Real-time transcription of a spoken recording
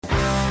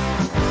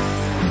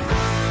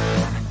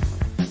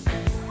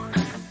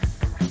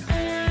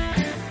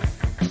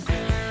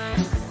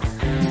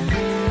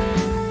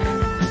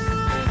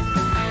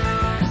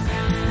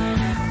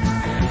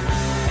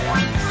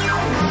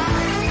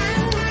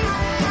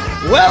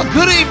Well,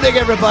 good evening,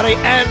 everybody,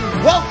 and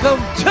welcome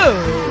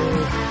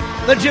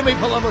to the Jimmy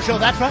Palumbo Show.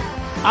 That's right.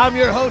 I'm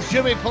your host,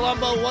 Jimmy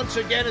Palumbo. Once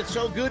again, it's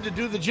so good to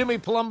do the Jimmy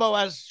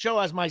Palumbo show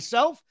as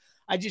myself.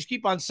 I just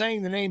keep on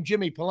saying the name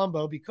Jimmy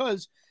Palumbo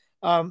because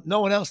no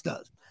one else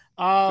does.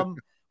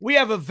 We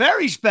have a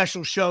very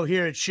special show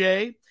here at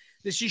Shea.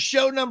 This is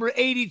show number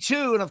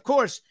 82, and of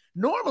course,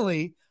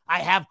 normally I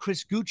have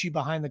Chris Gucci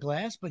behind the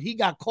glass, but he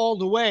got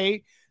called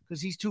away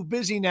because he's too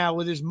busy now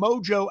with his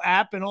Mojo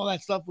app and all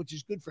that stuff, which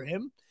is good for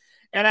him.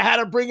 And I had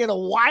to bring in a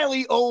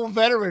wily old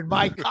veteran,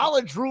 my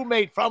college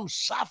roommate from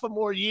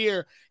sophomore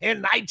year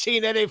in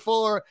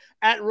 1984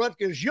 at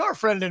Rutgers, your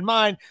friend and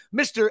mine,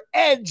 Mr.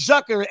 Ed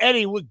Zucker.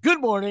 Eddie, good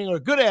morning or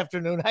good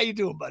afternoon. How you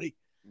doing, buddy?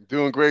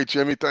 Doing great,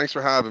 Jimmy. Thanks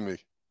for having me.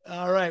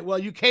 All right. Well,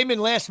 you came in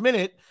last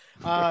minute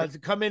to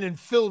come in and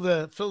fill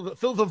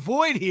the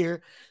void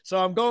here. So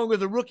I'm going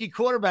with a rookie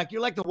quarterback.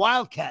 You're like the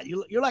Wildcat.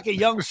 You're like a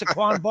young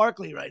Saquon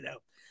Barkley right now.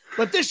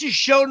 But this is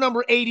show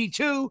number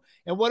 82.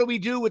 And what do we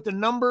do with the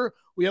number?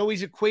 We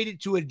always equate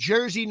it to a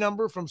jersey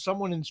number from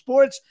someone in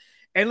sports.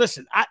 And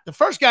listen, the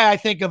first guy I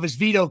think of is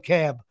Vito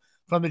Cab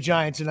from the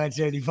Giants in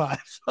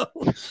 1985.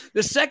 So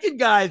the second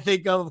guy I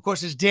think of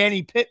course, is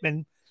Danny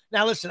Pittman.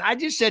 Now, listen, I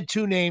just said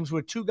two names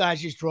where two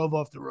guys just drove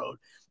off the road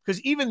because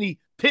even the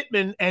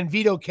Pittman and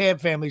Vito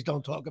Cab families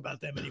don't talk about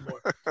them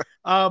anymore.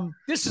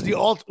 This is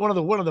one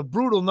of the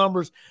brutal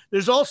numbers.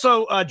 There's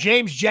also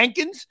James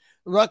Jenkins,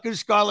 Rutgers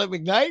Scarlet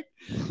McKnight,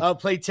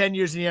 played 10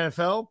 years in the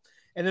NFL.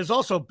 And there's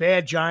also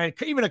bad Giant,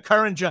 even a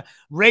current Giant,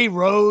 Ray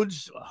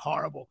Rhodes,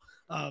 horrible.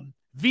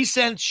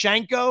 Vicent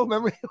Shanko,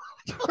 remember?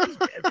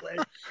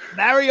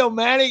 Mario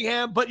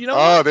Manningham, but you know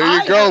what? There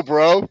you go,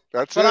 bro.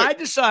 That's it.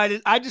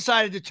 But I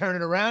decided to turn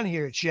it around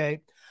here at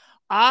Shea.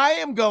 I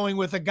am going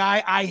with a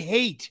guy I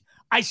hate.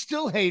 I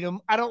still hate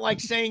him. I don't like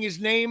saying his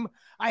name.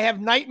 I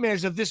have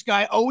nightmares of this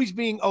guy always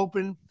being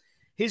open.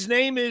 His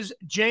name is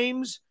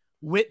James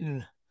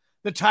Witten,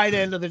 the tight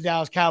end of the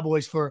Dallas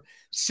Cowboys for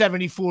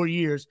 74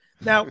 years.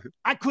 Now,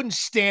 I couldn't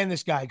stand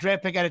this guy.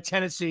 Draft pick out of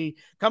Tennessee,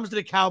 comes to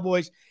the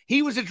Cowboys.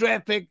 He was a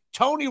draft pick.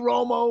 Tony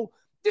Romo,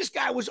 this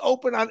guy was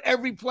open on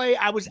every play.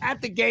 I was at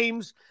the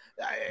games.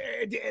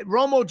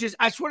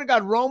 I swear to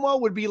God, Romo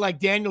would be like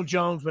Daniel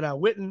Jones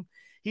without Witten.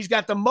 He's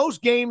got the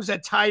most games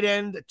at tight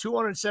end, at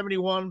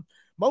 271.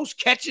 Most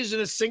catches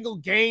in a single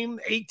game,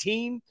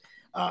 18.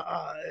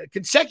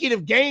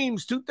 Consecutive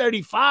games,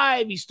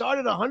 235. He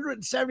started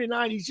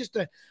 179. He's just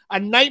a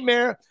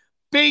nightmare.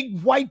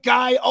 Big white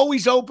guy,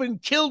 always open,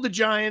 killed the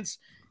Giants.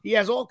 He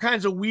has all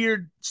kinds of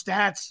weird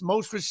stats,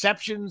 most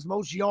receptions,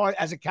 most yard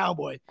as a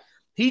Cowboy.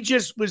 He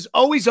just was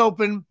always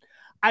open.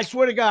 I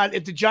swear to God,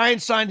 if the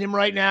Giants signed him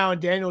right now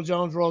and Daniel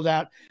Jones rolled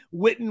out,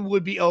 Witten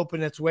would be open.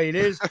 That's the way it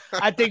is.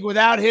 I think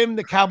without him,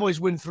 the Cowboys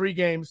win 3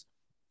 games.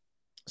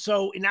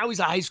 So now he's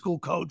a high school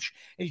coach,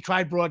 and he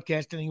tried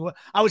broadcasting.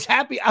 I was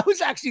happy. I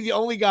was actually the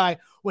only guy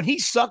when he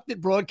sucked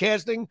at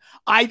broadcasting.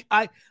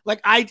 I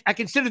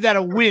considered that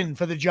a win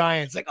for the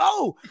Giants. Like,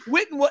 oh,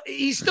 Witten,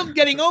 he's still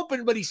getting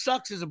open, but he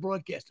sucks as a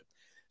broadcaster.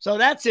 So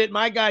that's it.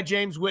 My guy,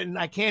 James Witten,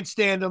 I can't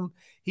stand him.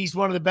 He's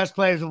one of the best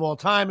players of all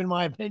time, in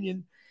my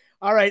opinion.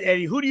 All right,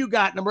 Eddie, who do you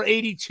got? Number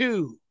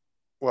 82.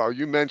 Well,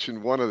 you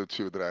mentioned one of the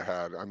two that I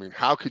had. I mean,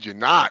 how could you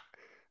not?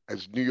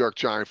 As New York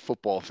Giant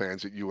football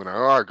fans that you and I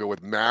are, go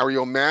with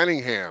Mario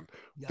Manningham,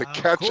 the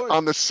catch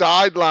on the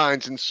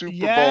sidelines in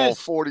Super Bowl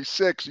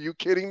 46. Are you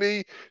kidding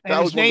me?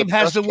 And his name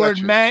has the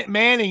word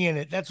Manning in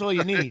it. That's all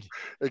you need.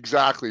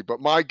 Exactly.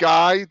 But my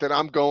guy that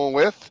I'm going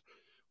with,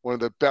 one of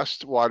the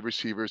best wide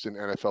receivers in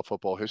NFL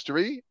football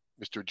history,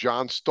 Mr.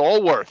 John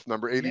Stallworth,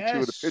 number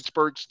 82 of the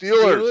Pittsburgh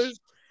Steelers.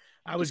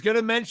 I was going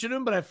to mention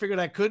him, but I figured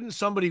I couldn't.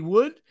 Somebody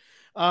would.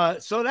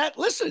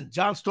 Listen,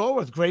 John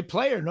Stallworth, great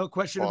player, no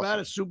question about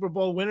it. Super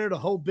Bowl winner, the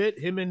whole bit,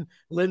 him and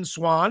Lynn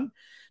Swann.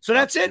 So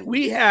that's it.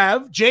 We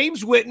have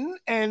James Witten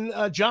and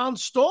John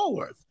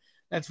Stallworth.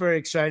 That's very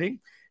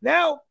exciting.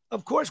 Now,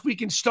 of course, we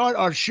can start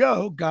our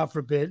show, God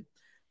forbid.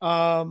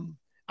 I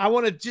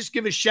want to just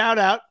give a shout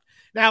out.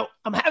 Now,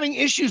 I'm having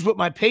issues with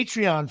my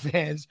Patreon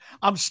fans.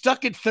 I'm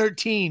stuck at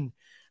 13.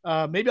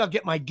 Maybe I'll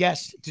get my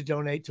guest to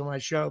donate to my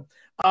show.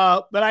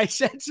 But I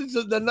said since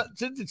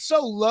it's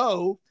so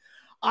low,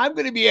 I'm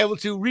going to be able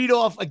to read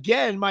off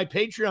again my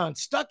Patreon,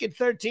 stuck at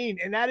 13,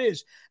 and that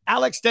is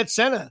Alex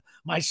Detsena,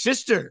 my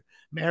sister,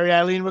 Mary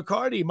Eileen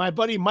Riccardi, my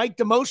buddy Mike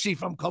DeMosi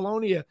from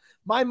Colonia,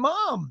 my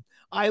mom,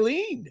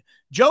 Eileen,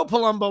 Joe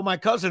Palumbo, my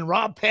cousin,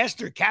 Rob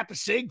Pastor, Kappa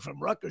Sig from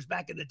Rutgers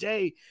back in the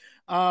day,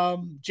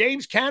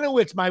 James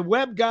Kanowitz, my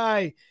web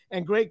guy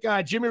and great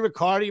guy, Jimmy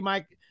Riccardi,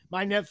 my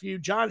nephew,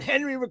 John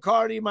Henry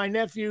Riccardi, my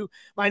nephew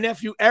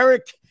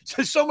Eric.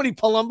 So many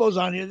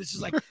Palumbos on here. This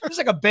is like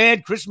a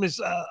bad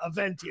Christmas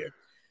event here.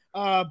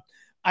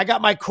 I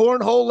got my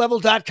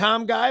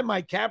cornholelevel.com guy,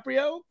 Mike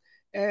Caprio,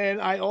 and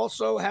I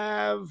also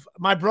have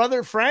my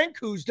brother Frank,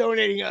 who's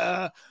donating.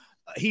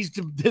 He's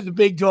the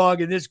big dog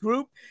in this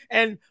group,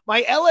 and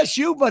my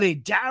LSU buddy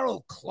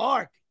Daryl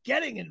Clark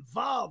getting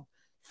involved.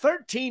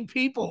 13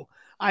 people.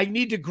 I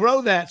need to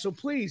grow that, so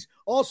please.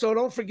 Also,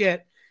 don't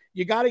forget,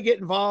 you got to get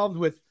involved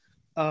with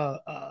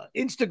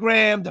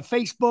Instagram, the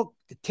Facebook,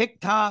 the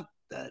TikTok,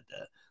 the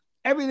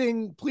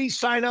everything. Please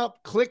sign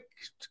up, clicky,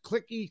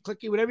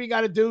 whatever you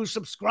got to do.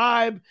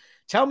 Subscribe.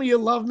 Tell me you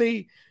love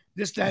me.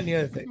 This, that, and the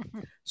other thing.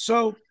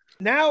 So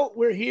now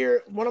we're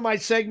here. One of my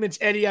segments,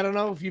 Eddie, I don't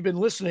know if you've been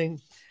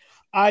listening.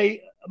 My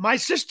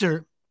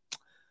sister,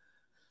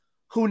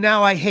 who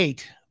now I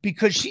hate,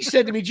 because she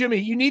said to me, Jimmy,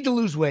 you need to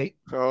lose weight.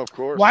 Oh, of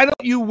course. Why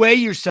don't you weigh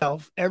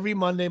yourself every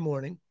Monday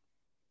morning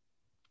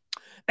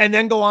and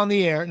then go on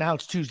the air? Now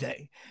it's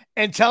Tuesday,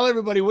 and tell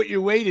everybody what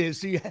your weight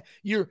is. So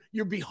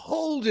you're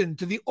beholden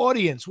to the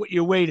audience what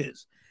your weight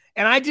is.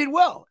 And I did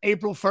well.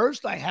 April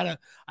 1st, I had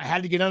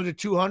to get under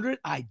 200.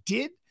 I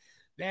did.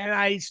 Then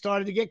I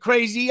started to get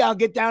crazy. I'll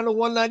get down to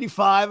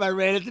 195. I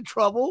ran into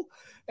trouble.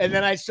 And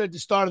then I said the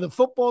start of the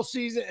football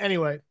season.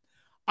 Anyway,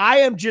 I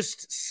am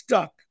just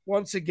stuck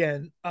once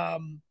again. I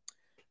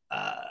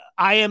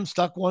am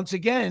stuck once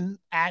again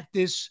at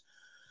this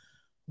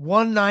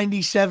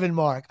 197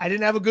 mark. I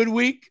didn't have a good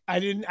week. I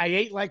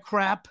ate like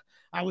crap.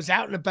 I was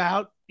out and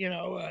about,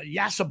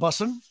 yassa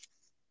bussing.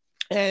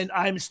 And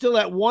I'm still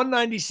at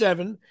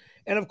 197.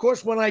 And of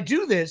course, when I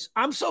do this,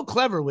 I'm so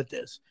clever with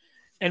this.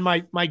 And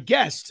my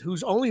guest,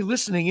 who's only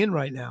listening in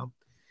right now,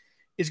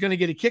 is going to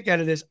get a kick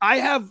out of this. I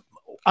have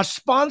a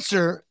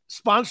sponsor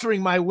sponsoring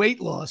my weight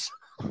loss.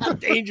 How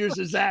dangerous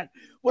is that?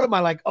 What am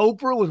I, like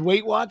Oprah with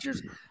Weight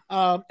Watchers?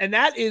 And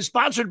that is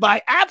sponsored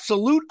by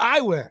Absolute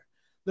Eyewear,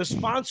 the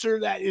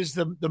sponsor that is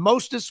the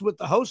mostest with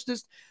the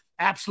hostess.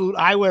 Absolute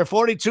Eyewear,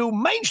 42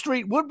 Main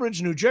Street,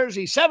 Woodbridge, New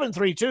Jersey,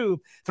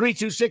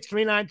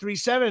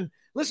 732-326-3937.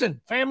 Listen,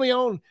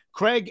 family-owned,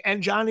 Craig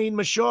and Johnny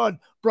Michaud,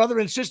 brother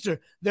and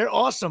sister. They're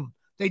awesome.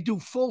 They do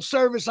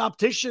full-service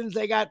opticians.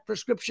 They got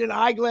prescription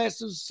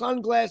eyeglasses,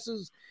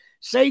 sunglasses,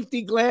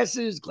 safety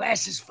glasses,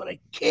 glasses for the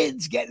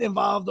kids getting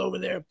involved over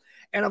there.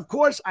 And, of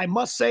course, I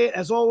must say it,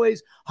 as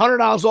always,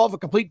 $100 off a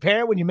complete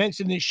pair when you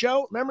mention this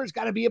show. Remember, it's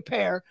got to be a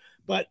pair.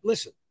 But,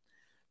 listen,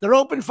 they're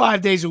open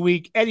 5 days a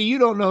week. Eddie, you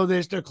don't know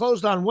this. They're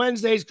closed on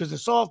Wednesdays because of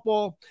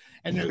softball,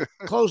 and they're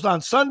closed on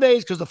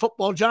Sundays because the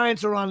football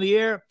giants are on the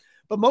air.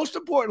 But most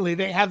importantly,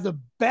 they have the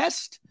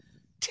best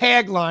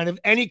tagline of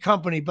any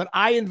company, but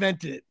I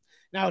invented it.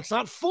 Now, it's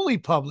not fully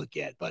public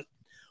yet, but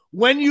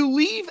when you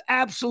leave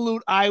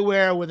Absolute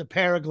Eyewear with a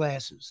pair of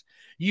glasses,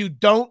 you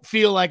don't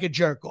feel like a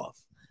jerk off.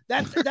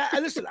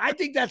 Listen, I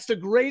think that's the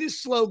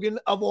greatest slogan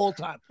of all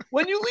time.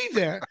 When you leave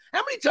there,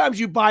 how many times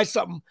you buy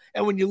something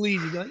and when you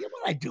leave, you go, yeah,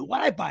 what'd I do?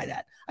 Why'd I buy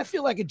that? I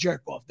feel like a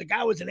jerk off. The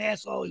guy was an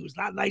asshole. He was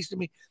not nice to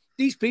me.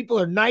 These people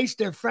are nice.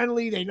 They're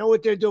friendly. They know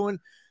what they're doing.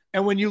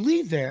 And when you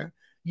leave there,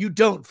 you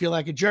don't feel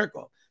like a jerk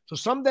off. So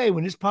someday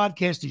when this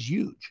podcast is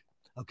huge,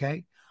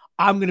 okay,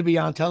 I'm going to be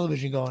on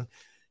television going,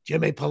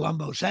 Jimmy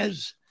Palumbo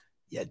says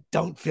you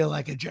don't feel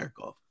like a jerk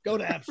off. Go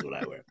to Absolute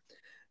Eyewear.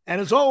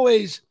 And as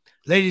always,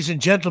 ladies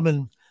and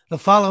gentlemen, the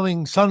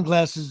following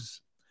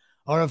sunglasses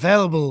are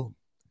available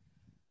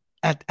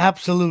at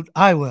Absolute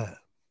Eyewear.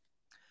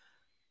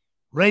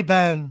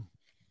 Ray-Ban,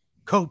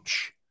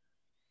 Coach,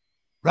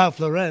 Ralph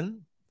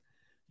Lauren,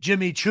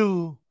 Jimmy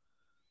Choo,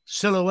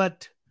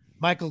 Silhouette,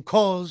 Michael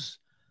Kors,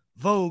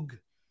 Vogue,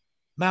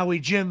 Maui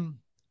Jim,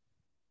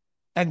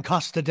 and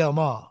Costa Del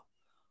Mar.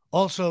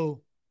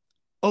 Also,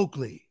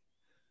 Oakley,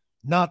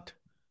 not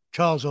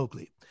Charles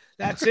Oakley.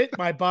 That's it.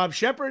 My Bob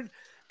Shepard.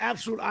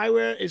 Absolute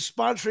Eyewear is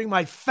sponsoring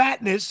my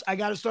fatness. I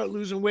got to start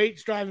losing weight.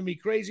 It's driving me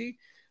crazy.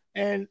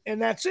 And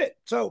that's it.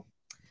 So,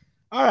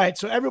 all right.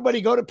 So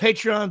everybody go to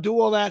Patreon, do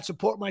all that,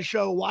 support my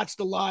show, watch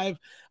the live.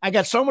 I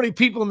got so many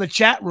people in the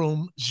chat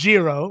room,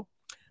 0.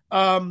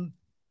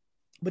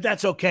 But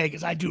that's okay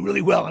because I do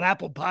really well on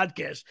Apple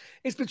Podcasts.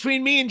 It's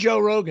between me and Joe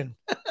Rogan.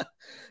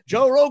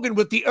 Joe Rogan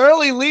with the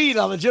early lead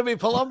on the Jimmy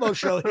Palumbo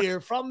show here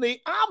from the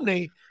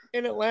Omni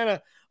in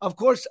Atlanta. Of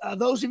course,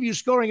 those of you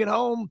scoring at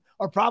home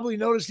are probably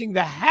noticing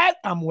the hat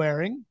I'm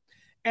wearing.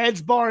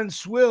 Ed's Bar and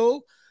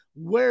Swill.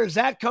 Where does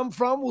that come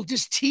from? We'll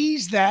just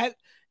tease that.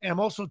 And I'm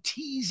also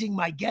teasing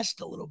my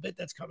guest a little bit.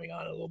 That's coming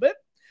on in a little bit.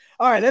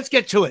 All right, let's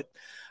get to it.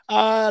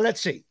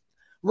 Let's see.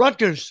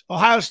 Rutgers,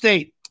 Ohio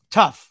State,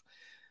 tough.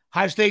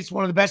 Ohio State's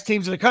one of the best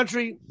teams in the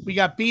country. We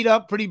got beat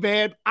up pretty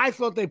bad. I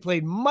thought they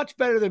played much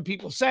better than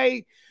people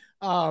say.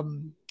 They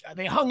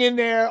hung in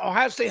there.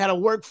 Ohio State had to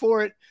work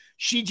for it.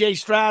 C.J.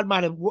 Stroud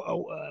might have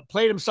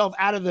played himself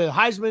out of the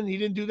Heisman. He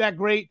didn't do that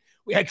great.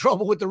 We had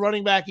trouble with the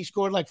running back. He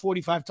scored like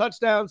 45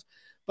 touchdowns.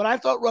 But I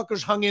thought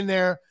Rutgers hung in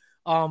there.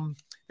 There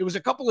was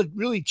a couple of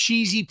really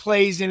cheesy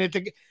plays in it.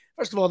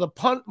 First of all, the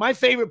punt. My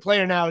favorite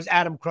player now is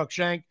Adam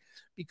Cruikshank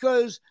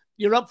because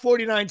you're up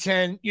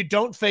 49-10. You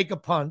don't fake a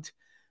punt.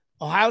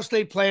 Ohio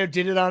State player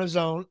did it on his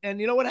own.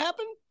 And you know what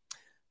happened?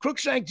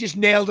 Cruikshank just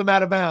nailed him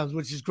out of bounds,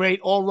 which is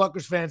great. All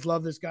Rutgers fans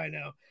love this guy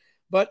now.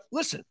 But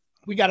listen,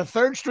 we got a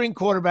third-string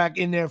quarterback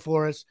in there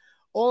for us.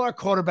 All our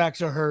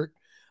quarterbacks are hurt.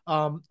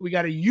 We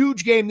got a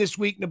huge game this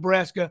week,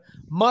 Nebraska.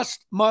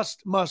 Must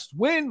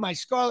win. My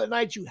Scarlet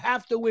Knights, you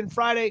have to win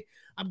Friday.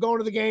 I'm going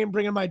to the game,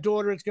 bringing my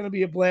daughter. It's going to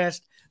be a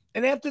blast.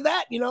 And after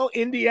that,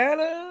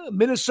 Indiana,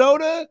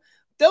 Minnesota,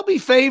 they'll be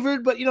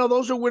favored, but,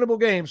 those are winnable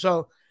games.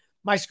 So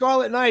my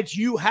Scarlet Knights,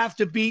 you have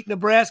to beat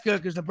Nebraska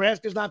because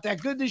Nebraska's not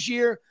that good this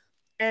year,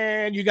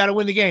 and you got to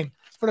win the game.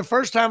 For the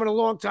first time in a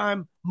long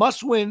time,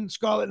 must win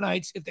Scarlet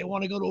Knights. If they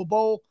want to go to a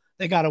bowl,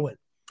 they got to win.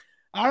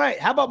 All right,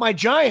 how about my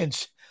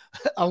Giants?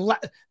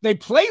 They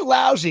play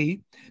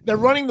lousy. They're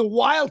running the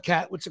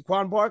Wildcat with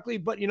Saquon Barkley,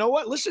 but you know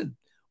what? Listen,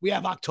 we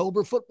have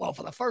October football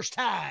for the first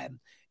time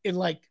in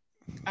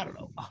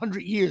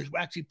 100 years. We're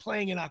actually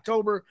playing in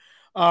October.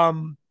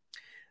 The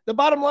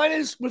bottom line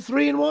is we're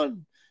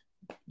 3-1.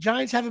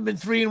 Giants haven't been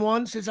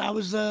 3-1 since I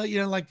was,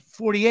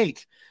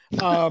 48.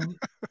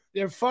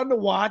 They're fun to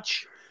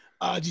watch.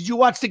 Did you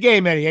watch the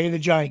game, Eddie? Any of the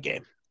Giant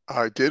game?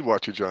 I did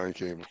watch a Giant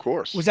game, of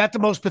course. Was that the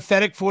most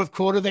pathetic fourth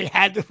quarter they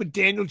had with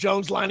Daniel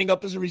Jones lining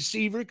up as a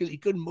receiver because he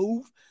couldn't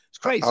move? It's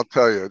crazy. I'll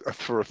tell you,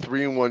 for a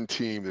 3-1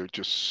 team, they're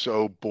just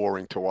so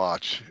boring to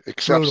watch,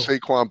 except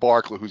Saquon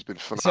Barkley, who's been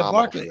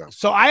phenomenal for them.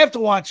 So I have to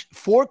watch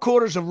 4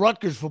 quarters of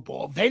Rutgers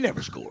football. They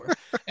never score.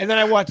 And then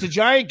I watch the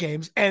Giant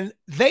games, and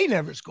they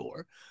never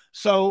score.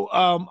 So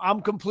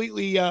I'm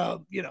completely,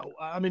 I'm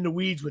in the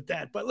weeds with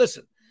that. But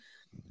listen,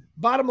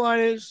 bottom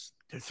line is,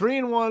 they're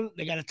 3-1.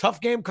 They got a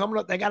tough game coming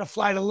up. They got to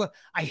fly to.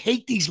 I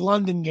hate these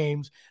London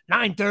games.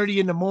 9:30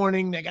 in the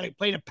morning. They got to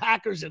play the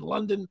Packers in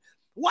London.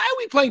 Why are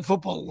we playing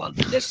football in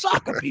London? There's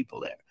soccer people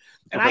there,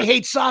 and I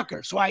hate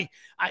soccer. So I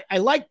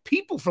like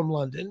people from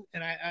London,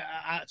 and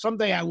I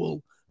someday I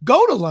will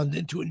go to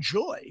London to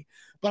enjoy.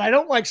 But I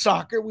don't like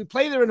soccer. We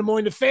play there in the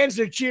morning. The fans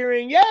are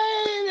cheering. Yay!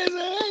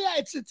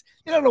 It's you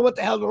don't know what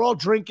the hell. We're all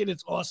drinking.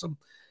 It's awesome.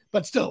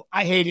 But still,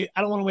 I hate it.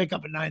 I don't want to wake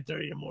up at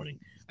 9:30 in the morning.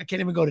 I can't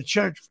even go to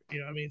church.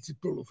 It's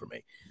brutal for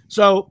me.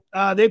 So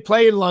they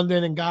play in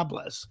London, and God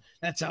bless.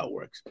 That's how it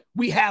works.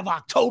 We have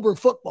October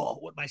football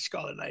with my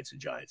Scarlet Knights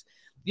and Giants.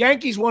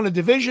 Yankees won a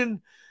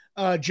division.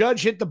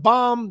 Judge hit the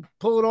bomb,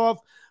 pull it off.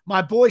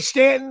 My boy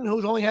Stanton,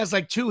 who only has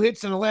 2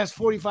 hits in the last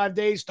 45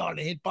 days,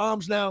 starting to hit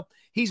bombs now.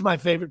 He's my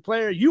favorite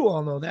player. You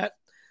all know that.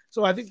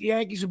 So I think the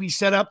Yankees will be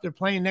set up. They're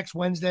playing next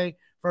Wednesday,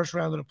 first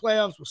round of the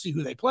playoffs. We'll see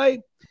who they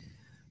play.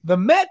 The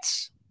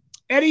Mets.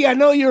 Eddie, I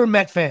know you're a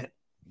Met fan.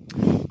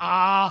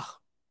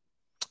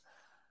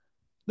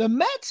 The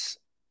Mets.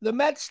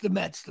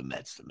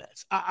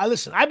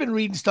 Listen, I've been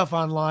reading stuff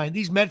online.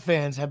 These Met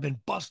fans have been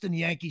busting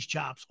Yankees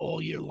chops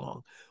all year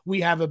long.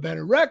 We have a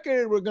better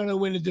record. We're going to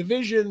win a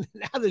division.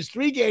 Now there's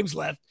 3 games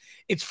left.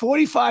 It's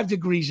 45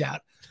 degrees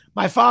out.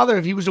 My father,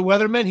 if he was a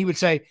weatherman, he would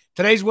say,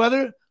 today's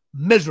weather,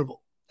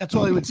 miserable. That's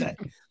all he would say.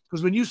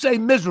 Because when you say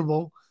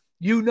miserable,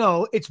 you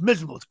know it's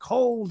miserable. It's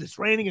cold. It's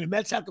raining. And the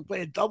Mets have to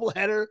play a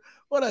doubleheader.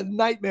 What a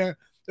nightmare.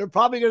 They're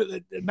probably going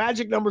to – the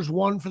magic number's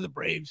 1 for the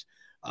Braves,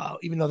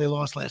 even though they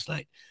lost last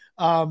night.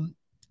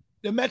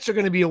 The Mets are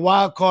going to be a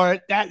wild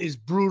card. That is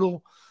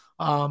brutal.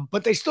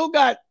 But they still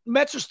got –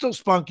 Mets are still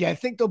spunky. I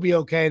think they'll be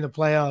okay in the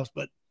playoffs.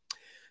 But,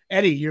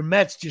 Eddie, your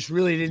Mets just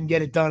really didn't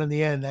get it done in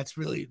the end. That's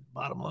really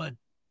bottom line.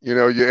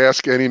 You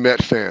ask any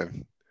Met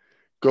fan,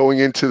 going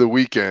into the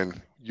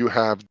weekend, you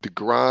have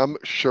DeGrom,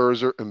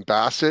 Scherzer, and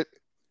Bassett,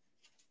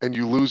 and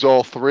you lose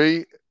all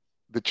 3.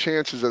 The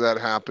chances of that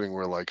happening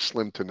were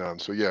slim to none.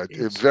 So, yeah,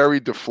 it's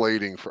very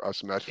deflating for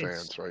us Met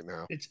fans right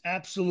now. It's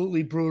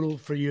absolutely brutal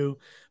for you.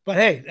 But,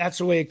 hey, that's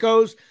the way it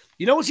goes.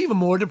 You know what's even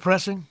more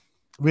depressing?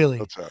 Really?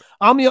 What's that?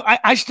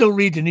 I still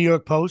read the New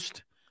York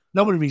Post.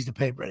 Nobody reads the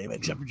paper anyway,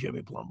 except for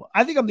Jimmy Palumbo.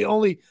 I think I'm the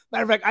only –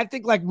 matter of fact, I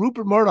think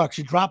Rupert Murdoch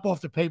should drop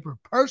off the paper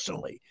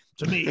personally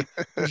to me.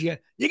 You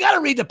got to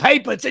read the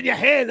paper. It's in your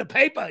hand, the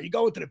paper. You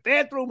go into the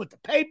bathroom with the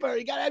paper.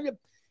 You got to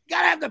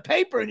have the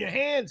paper in your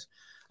hands.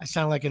 I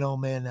sound like an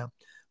old man now.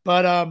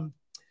 But, I'm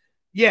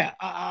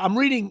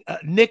reading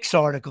Nick's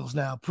articles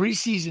now,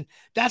 preseason.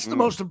 That's the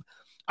most –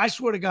 I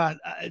swear to God,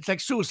 it's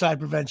like suicide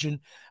prevention.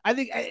 I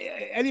think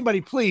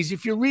anybody, please,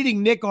 if you're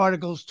reading Nick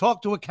articles,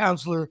 talk to a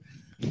counselor,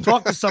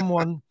 talk to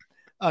someone,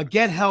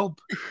 get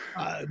help,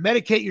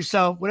 medicate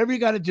yourself, whatever you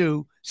got to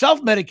do.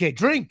 Self-medicate,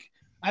 drink.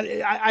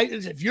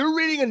 If you're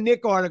reading a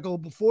Nick article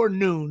before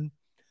noon,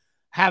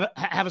 have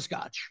a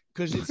scotch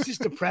because it's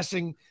just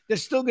depressing. They're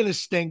still going to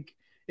stink.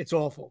 It's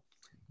awful.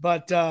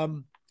 But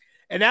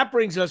and that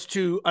brings us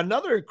to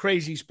another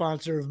crazy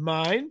sponsor of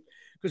mine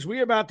because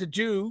we're about to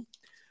do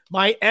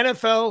my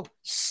NFL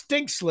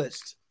Stinks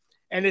List.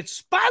 And it's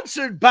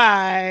sponsored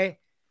by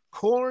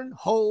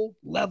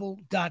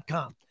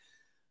CornholeLevel.com,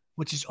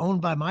 which is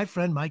owned by my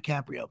friend Mike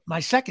Caprio, my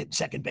second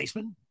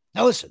baseman.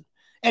 Now listen,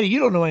 Eddie, you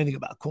don't know anything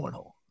about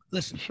cornhole.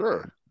 Listen,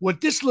 sure.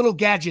 What this little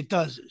gadget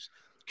does is,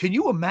 can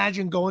you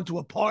imagine going to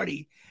a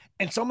party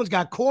and someone's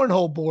got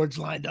cornhole boards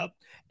lined up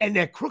and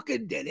they're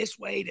crooked, they're this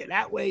way, they're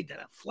that way,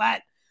 they're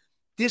flat.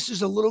 This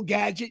is a little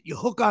gadget. You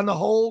hook on the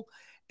hole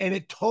and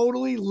it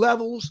totally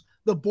levels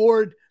the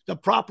board the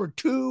proper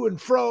to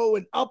and fro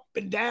and up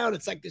and down.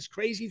 It's like this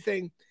crazy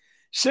thing.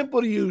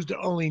 Simple to use.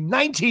 They're only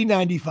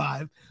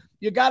 $19.95.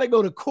 You got to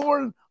go to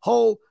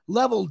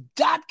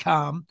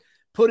cornholelevel.com,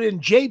 put in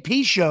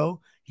JP Show.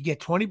 You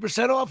get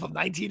 20% off of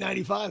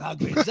 $19.95. How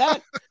great is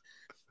that?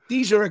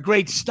 These are a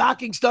great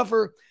stocking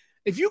stuffer.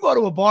 If you go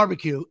to a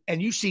barbecue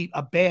and you see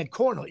a bad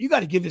cornhole, you got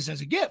to give this as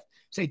a gift.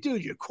 Say,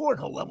 dude, your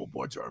cornhole level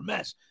boards are a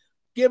mess.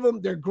 Give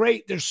them. They're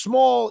great. They're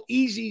small,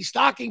 easy,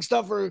 stocking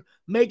stuffer.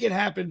 Make it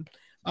happen.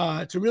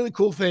 It's a really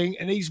cool thing.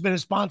 And he's been a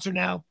sponsor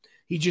now.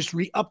 He just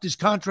re-upped his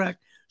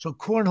contract. So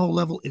Cornhole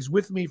Level is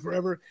with me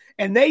forever.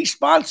 And they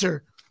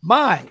sponsor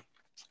my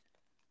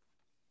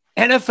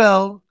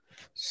NFL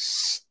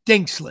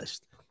Stinks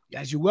list.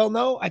 As you well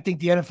know, I think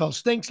the NFL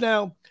stinks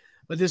now,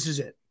 but this is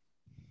it.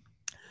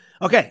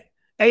 Okay,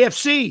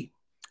 AFC,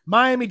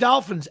 Miami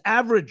Dolphins,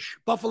 average.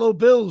 Buffalo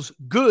Bills,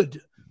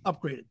 good,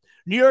 upgraded.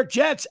 New York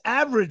Jets,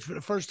 average for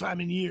the first time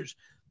in years.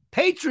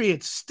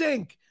 Patriots,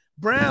 stink.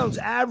 Browns,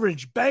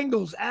 average.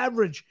 Bengals,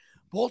 average.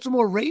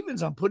 Baltimore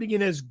Ravens, I'm putting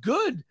in as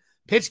good.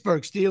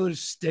 Pittsburgh Steelers,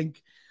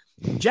 stink.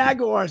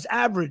 Jaguars,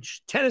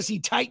 average. Tennessee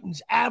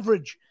Titans,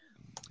 average.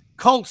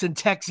 Colts and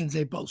Texans,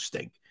 they both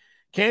stink.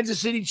 Kansas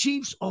City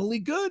Chiefs, only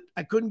good.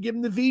 I couldn't give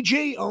them the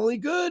VG, only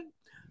good.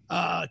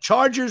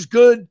 Chargers,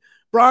 good.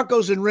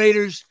 Broncos and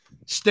Raiders,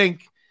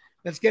 stink.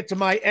 Let's get to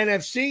my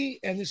NFC,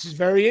 and this is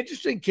very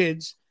interesting,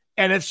 kids.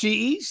 NFC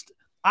East,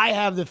 I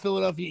have the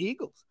Philadelphia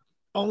Eagles,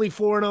 only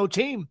 4-0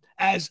 team,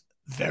 as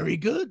very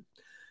good.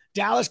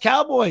 Dallas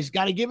Cowboys,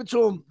 got to give it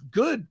to them,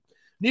 good.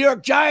 New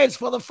York Giants,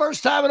 for the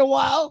first time in a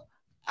while,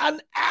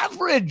 an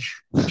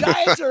average.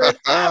 Giants are an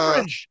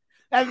average.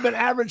 Haven't been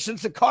average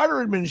since the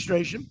Carter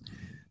administration.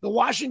 The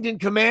Washington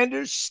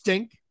Commanders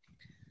stink.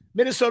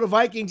 Minnesota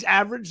Vikings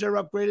average. They're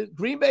upgraded.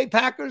 Green Bay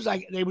Packers,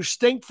 they were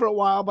stink for a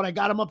while, but I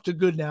got them up to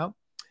good now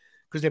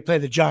because they play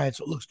the Giants,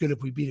 so it looks good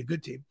if we beat a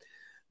good team.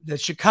 The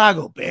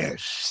Chicago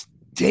Bears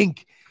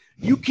stink.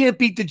 You can't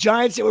beat the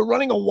Giants. They were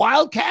running a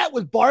wildcat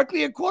with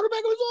Barkley at quarterback.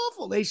 It was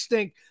awful. They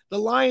stink. The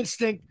Lions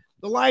stink.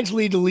 The Lions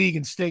lead the league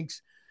in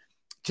stinks.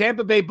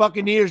 Tampa Bay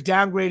Buccaneers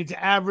downgraded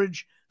to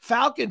average.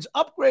 Falcons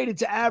upgraded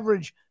to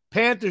average.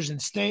 Panthers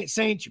and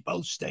Saints, you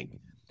both stink.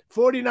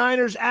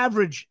 49ers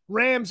average.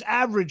 Rams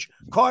average.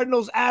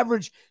 Cardinals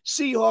average.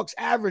 Seahawks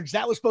average.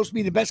 That was supposed to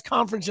be the best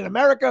conference in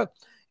America,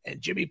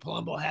 and Jimmy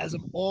Palumbo has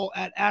them all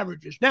at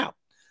averages. Now,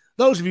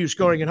 those of you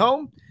scoring at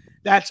home,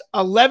 that's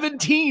 11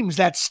 teams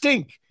that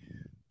stink.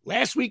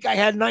 Last week I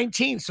had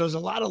 19, so there's a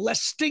lot of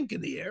less stink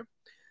in the air.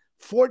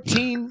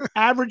 14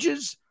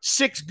 averages,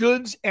 6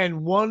 goods,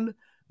 and 1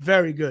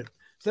 very good.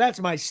 So that's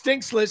my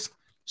stinks list,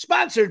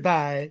 sponsored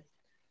by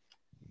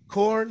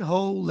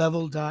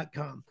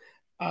cornholelevel.com.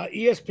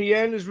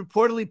 ESPN is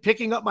reportedly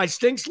picking up my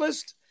stinks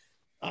list.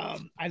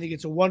 I think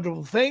it's a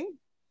wonderful thing.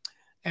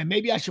 And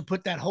maybe I should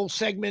put that whole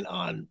segment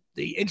on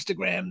the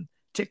Instagram,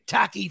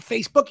 TikTok-y,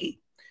 Facebook-y.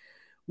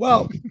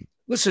 Well,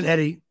 listen,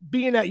 Eddie,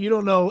 being that you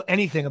don't know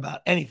anything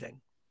about anything,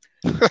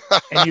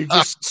 and you're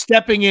just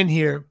stepping in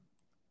here,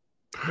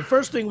 the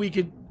first thing we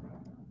could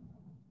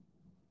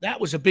 – that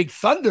was a big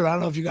thunder. I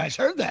don't know if you guys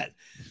heard that.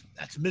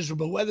 That's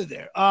miserable weather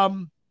there.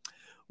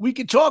 We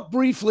could talk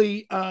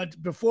briefly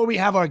before we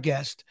have our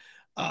guest.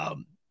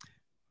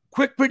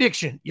 Quick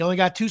prediction. You only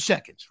got 2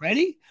 seconds.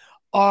 Ready?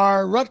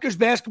 Are Rutgers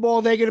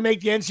basketball, they going to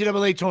make the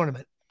NCAA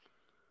tournament?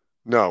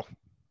 No.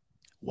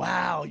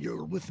 Wow,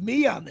 you're with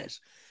me on this.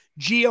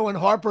 Gio and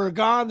Harper are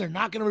gone. They're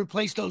not going to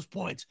replace those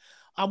points.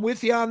 I'm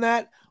with you on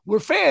that. We're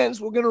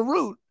fans. We're going to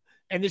root.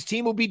 And this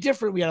team will be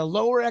different. We got to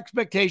lower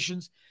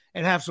expectations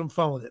and have some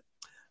fun with it.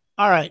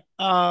 All right.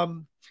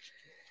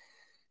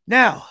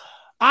 Now,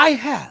 I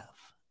have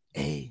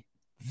a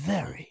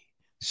very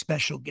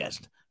special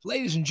guest.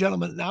 Ladies and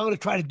gentlemen, now I'm going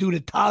to try to do the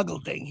toggle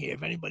thing here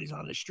if anybody's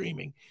on the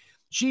streaming.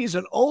 She is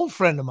an old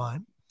friend of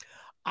mine.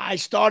 I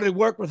started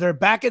work with her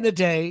back in the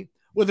day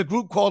with a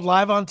group called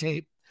Live on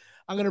Tape.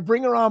 I'm going to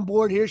bring her on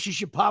board here. She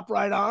should pop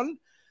right on.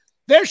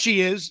 There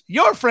she is,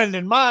 your friend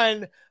and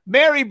mine,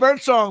 Mary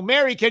Birdsong.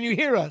 Mary, can you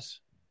hear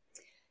us?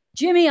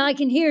 Jimmy, I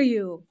can hear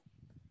you.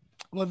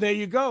 Well, there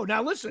you go.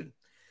 Now, listen,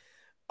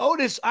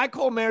 Otis, I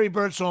call Mary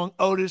Birdsong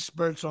Otis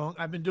Birdsong.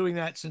 I've been doing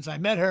that since I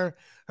met her.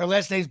 Her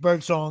last name's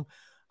Birdsong.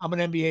 I'm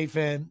an NBA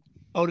fan,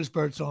 Otis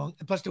Birdsong.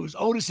 And plus, there was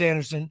Otis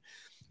Anderson,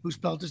 who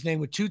spelled his name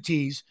with 2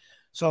 T's.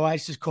 So I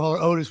just call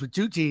her Otis with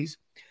 2 T's.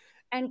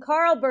 And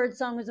Carl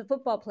Birdsong was a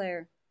football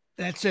player.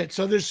 That's it.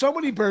 So there's so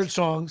many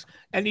Birdsongs.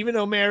 And even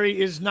though Mary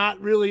is not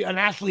really an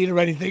athlete or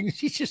anything,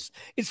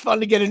 it's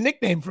fun to get a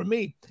nickname from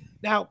me.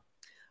 Now,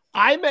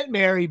 I met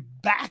Mary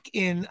back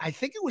in, I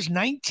think it was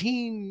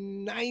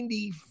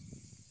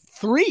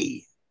 1993.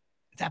 Is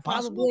that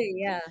possible? Probably,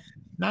 yeah.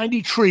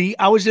 93.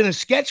 I was in a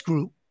sketch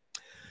group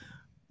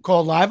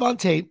called Live on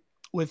Tape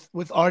with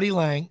Artie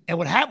Lang. And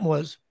what happened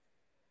was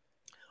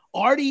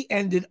Artie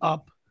ended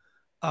up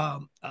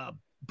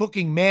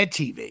booking Mad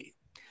TV.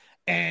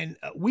 And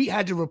we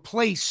had to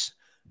replace,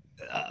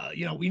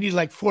 we needed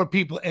like 4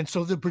 people. And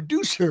so the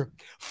producer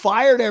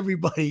fired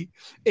everybody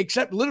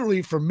except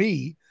literally for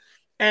me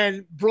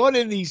and brought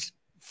in these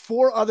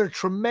 4 other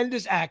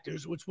tremendous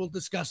actors, which we'll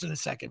discuss in a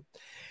second.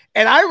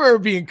 And I remember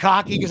being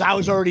cocky because I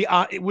was already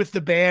with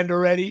the band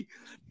already.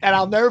 And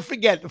I'll never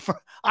forget,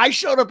 I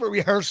showed up at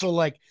rehearsal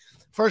like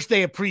first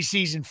day of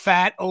preseason,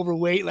 fat,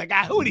 overweight, like,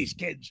 who are these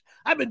kids?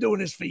 I've been doing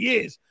this for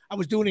years. I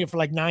was doing it for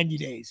like 90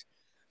 days.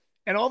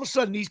 And all of a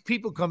sudden, these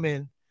people come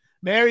in,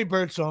 Mary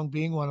Birdsong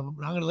being one of them.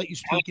 I'm going to let you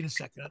speak in a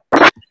second.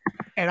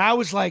 And I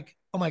was like,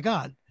 oh, my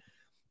God,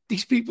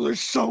 these people are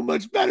so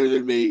much better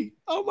than me.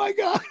 Oh my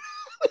God.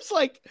 I was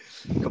like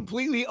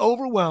completely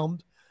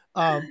overwhelmed.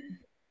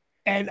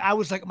 And I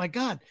was like, oh my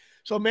God.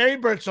 So Mary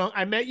Birdsong,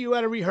 I met you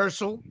at a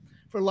rehearsal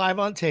for Live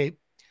on Tape.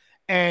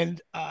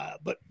 And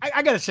but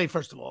I gotta say,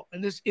 first of all,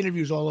 and this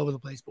interview's all over the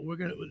place, but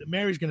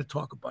Mary's gonna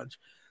talk a bunch.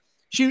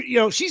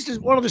 She's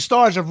one of the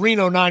stars of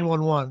Reno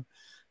 911,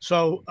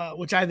 so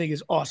which I think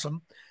is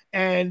awesome.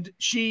 And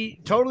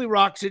she totally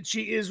rocks it.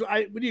 She is.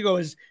 What do you go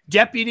as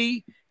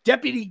deputy?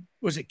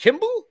 Was it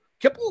Kimball?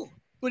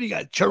 What do you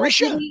got?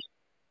 Charisha.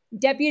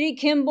 Deputy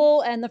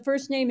Kimball, and the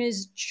first name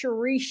is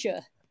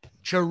Charisha.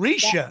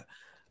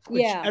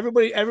 Yeah.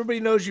 Everybody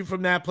knows you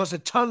from that, plus a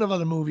ton of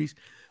other movies.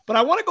 But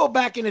I want to go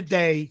back in a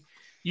day.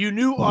 You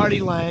knew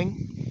Artie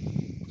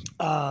Lang.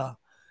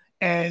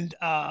 And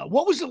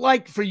what was it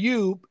like for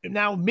you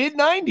now,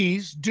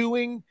 mid-90s,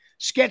 doing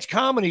sketch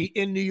comedy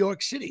in New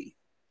York City?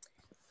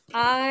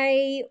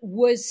 I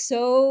was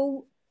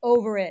so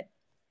over it.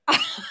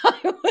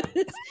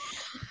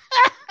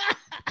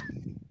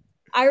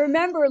 I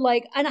remember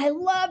and I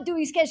loved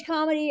doing sketch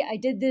comedy. I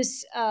did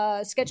this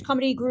sketch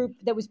comedy group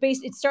that was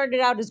it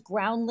started out as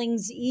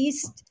Groundlings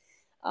East,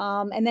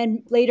 and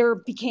then later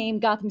became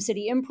Gotham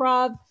City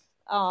Improv.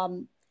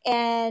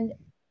 And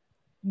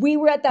we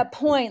were at that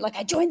point,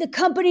 I joined the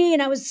company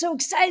and I was so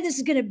excited, this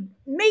is going to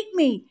make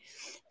me.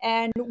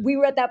 And we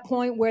were at that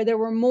point where there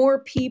were more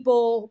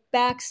people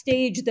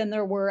backstage than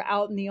there were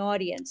out in the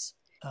audience.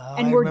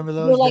 And I remember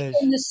those days.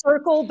 In the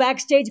circle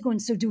backstage going,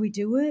 so do we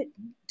do it?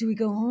 Do we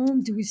go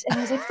home? And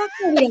I was like, fuck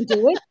no, we don't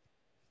do it.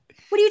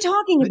 What are you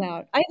talking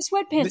about? I have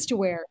sweatpants to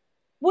wear.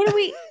 Why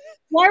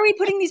are we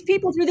putting these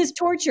people through this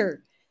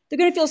torture? They're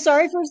going to feel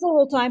sorry for us the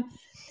whole time.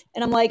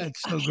 And I'm like,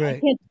 that's so great. I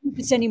can't do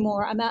this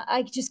anymore.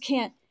 I just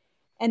can't.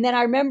 And then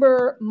I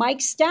remember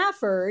Mike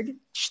Stafford,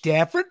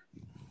 who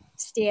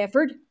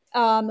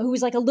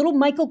was like a little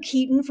Michael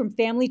Keaton from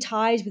Family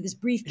Ties with his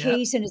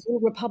briefcase and his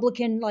little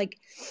Republican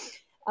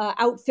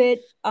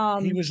outfit.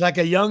 He was like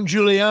a young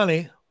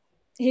Giuliani.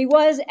 He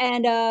was,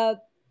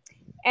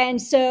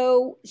 and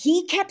so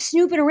he kept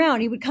snooping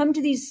around. He would come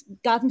to these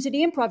Gotham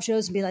City Improv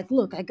shows and be like,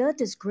 "Look, I got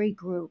this great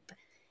group,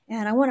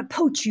 and I want to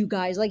poach you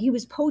guys." Like he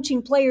was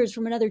poaching players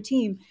from another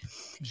team.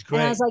 It was great.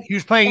 And I was like, he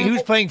was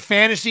playing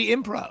fantasy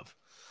improv.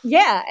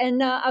 Yeah,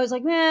 and I was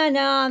like, man,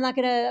 no, I'm not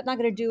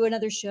gonna do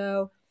another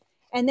show.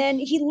 And then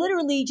he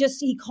literally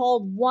he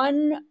called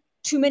one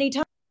too many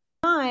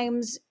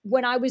times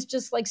when I was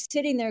just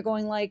sitting there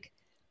going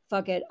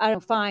fuck it,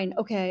 fine,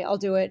 okay, I'll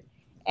do it.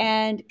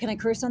 And can I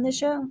curse on this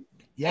show?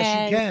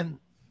 Yes, you can.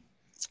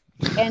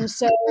 And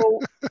so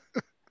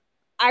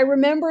I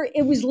remember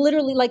it was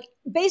literally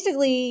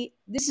basically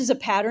this is a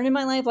pattern in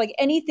my life.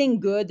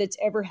 Anything good that's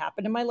ever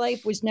happened in my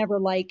life was never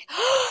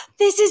oh,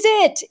 this is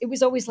it. It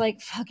was always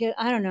fuck it,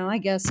 I don't know, I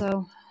guess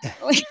so.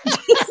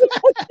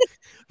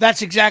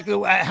 That's exactly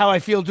how I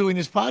feel doing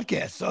this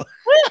podcast. So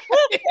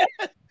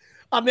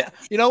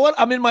you know what?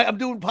 I'm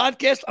doing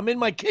podcast. I'm in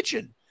my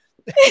kitchen.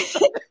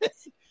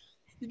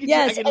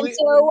 Yes. And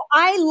so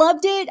I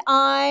loved it.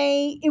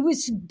 It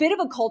was a bit of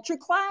a culture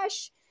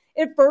clash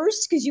at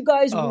first because you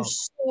guys were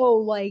so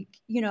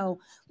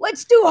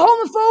let's do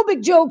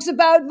homophobic jokes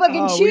about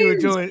fucking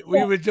cheers.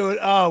 Me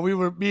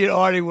and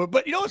Artie were,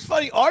 but you know what's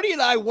funny? Artie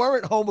and I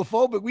weren't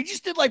homophobic. We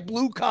just did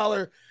blue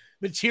collar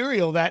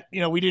material that,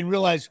 we didn't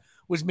realize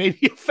was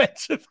maybe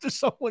offensive to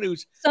someone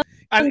who's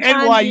an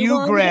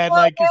NYU grad.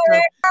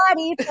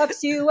 Everybody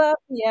fucks you up.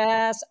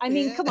 Yes. I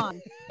mean, come on.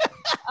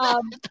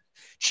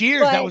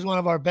 Cheers. That was one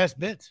of our best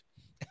bits.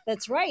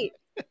 That's right.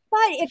 But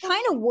it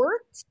kind of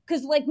worked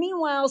because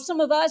meanwhile, some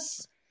of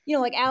us,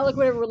 like Alec,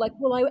 whatever, were like,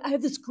 well, I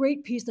have this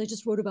great piece that I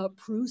just wrote about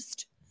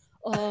Proust.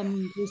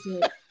 There's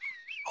a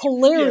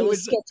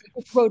hilarious sketch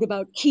I wrote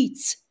about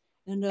Keats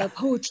and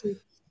poetry.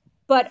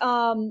 But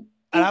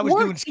and I was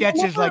doing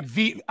sketches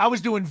I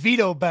was doing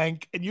Vito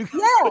Bank, and you,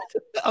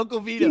 Uncle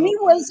Vito. He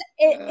was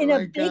in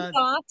a big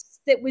box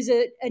that was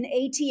an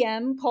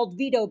ATM called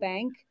Vito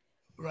Bank,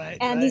 right?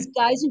 And these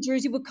guys in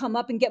Jersey would come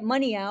up and get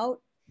money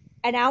out,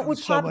 and out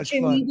would pop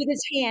Jimmy with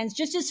his hands,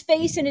 just his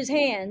face in his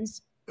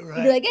hands. Right.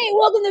 He'd be like, "Hey,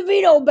 welcome to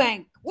Vito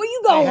Bank. Where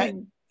you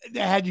going?" They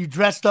had you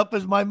dressed up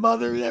as my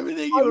mother and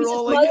everything. You were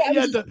all I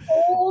was an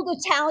old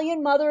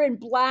Italian mother in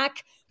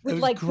black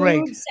with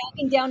boobs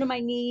sagging down to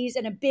my knees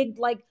and a big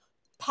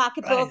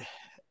pocketbook. Right.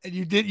 And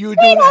you were doing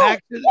the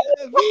accent.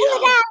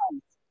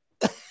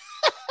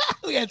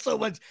 We had so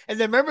much. And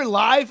then remember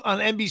live on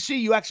NBC,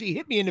 you actually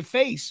hit me in the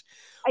face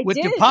with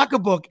your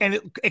pocketbook, and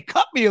it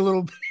cut me a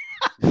little bit.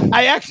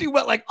 I actually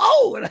went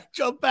and I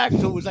jumped back.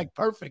 So it was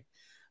perfect.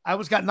 I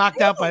almost got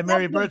knocked out by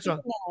Mary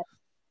Birdsong.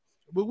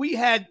 But we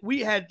had,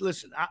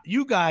 listen,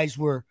 you guys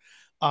were,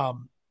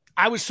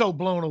 I was so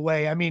blown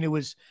away. I mean, it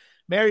was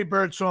Mary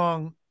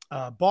Birdsong,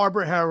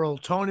 Barbara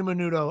Harrell, Tony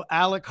Menudo,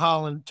 Alec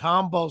Holland,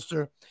 Tom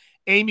Bolster,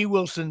 Amy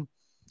Wilson,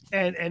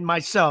 and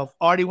myself.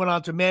 Artie went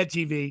on to Mad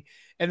TV,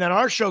 and then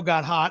our show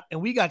got hot,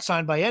 and we got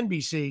signed by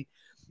NBC.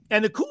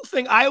 And the cool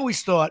thing I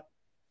always thought,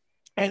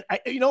 and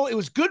it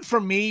was good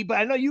for me, but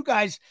I know you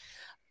guys,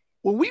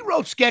 when we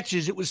wrote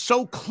sketches, it was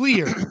so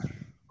clear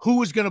who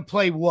was going to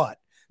play what.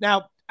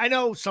 Now, I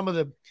know some of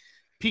the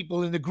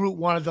people in the group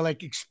wanted to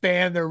like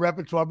expand their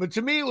repertoire, but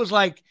to me, it was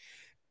like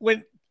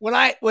when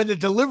the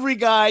delivery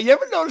guy, you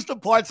ever notice the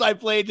parts I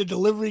played, the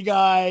delivery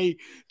guy,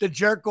 the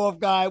jerk off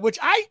guy, which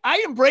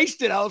I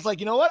embraced it. I was like,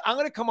 you know what? I'm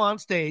going to come on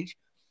stage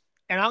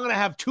and I'm going to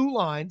have 2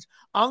 lines.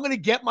 I'm going to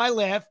get my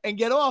laugh and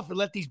get off and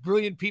let these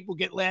brilliant people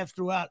get laughs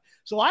throughout.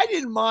 So I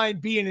didn't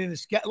mind being in the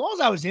sketch. As long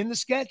as I was in the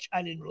sketch,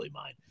 I didn't really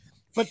mind.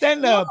 But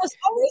then you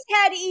always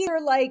had either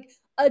like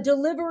a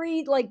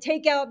delivery, like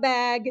takeout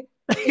bag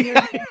in your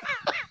hand.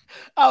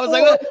 I was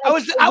like,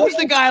 I was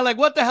the guy like,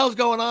 what the hell's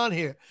going on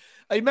here?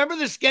 I remember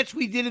the sketch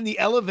we did in the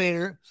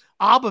elevator,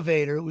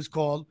 Abavator, it was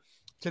called,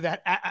 to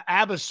that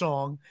ABBA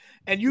song.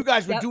 And you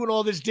guys were doing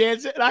all this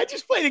dancing. And I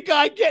just played a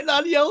guy getting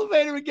on the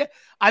elevator again.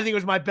 I think it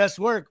was my best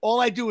work. All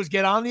I do is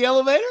get on the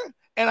elevator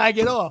and I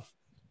get off.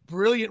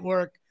 Brilliant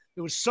work.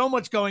 There was so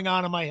much going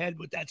on in my head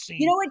with that scene.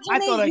 You know what,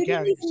 Jimmy? I thought you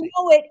didn't even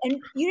know it. And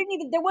you didn't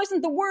even, there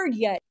wasn't the word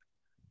yet.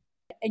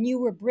 And you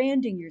were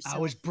branding yourself. I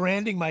was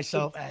branding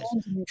myself as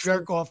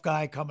jerk off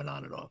guy coming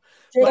on and off.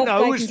 But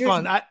no, it was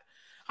fun.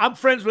 I'm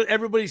friends with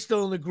everybody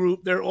still in the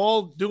group. They're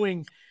all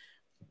doing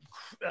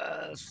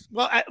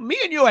me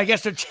and you, I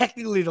guess, are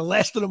technically the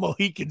last of the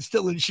Mohicans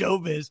still in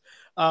showbiz.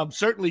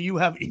 Certainly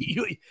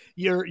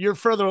you're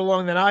further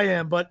along than I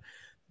am, but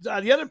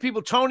the other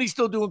people, Tony's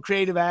still doing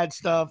creative ad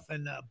stuff,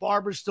 and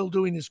Barbara's still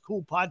doing this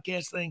cool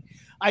podcast thing.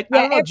 I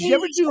don't know. Did you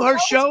ever do her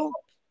show?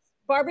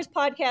 Barbara's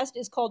podcast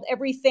is called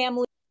Every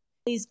Family's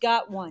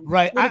Got One.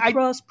 Right. Have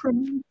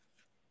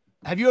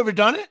you ever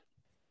done it?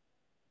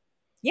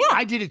 Yeah.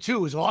 I did it too.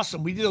 It was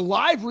awesome. We did a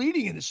live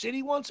reading in the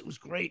city once. It was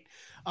great.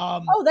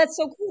 That's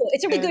so cool.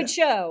 It's a really good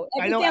show.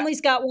 Every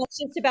Family's Got One. It's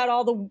just about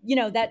all the,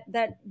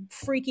 that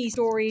freaky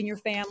story in your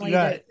family.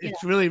 Yeah,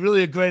 it's really,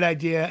 really a great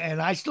idea.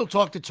 And I still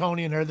talk to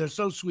Tony and her. They're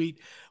so sweet.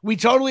 We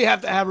totally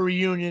have to have a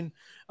reunion.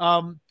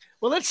 Well,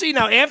 let's see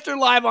now. After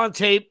Live on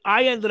Tape,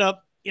 I ended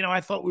up,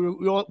 I thought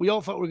we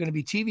all thought we were going to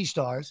be TV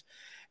stars.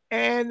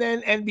 And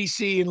then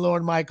NBC and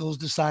Lorne Michaels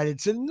decided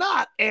to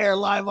not air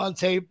Live on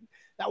Tape.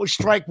 That was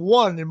strike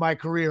 1 in my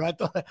career. I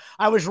thought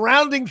I was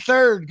rounding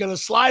third, going to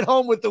slide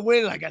home with the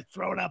win. I got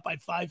thrown out by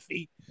 5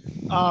 feet.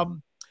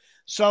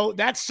 So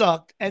that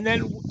sucked. And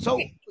then, so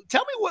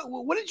tell me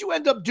what did you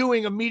end up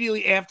doing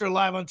immediately after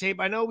Live on Tape?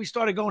 I know we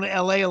started going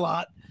to LA a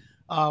lot.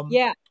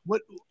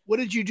 What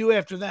did you do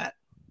after that?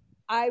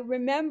 I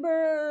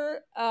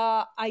remember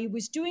I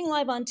was doing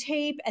Live on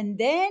Tape, and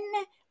then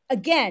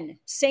again,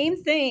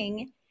 same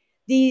thing.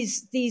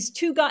 These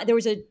 2 guys, there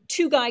was a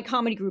 2-guy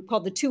comedy group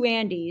called the 2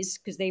 Andys,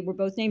 because they were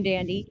both named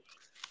Andy.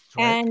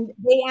 Right. And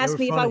they asked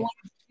me if I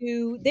wanted to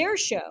do their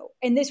show.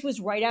 And this was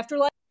right after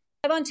Live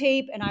on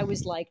Tape. And I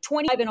was like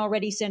 25 and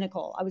already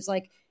cynical. I was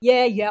like,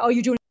 yeah. Oh,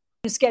 you're doing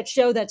a sketch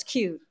show? That's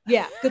cute.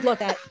 Yeah. Good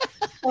luck at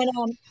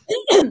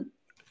that.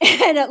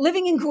 And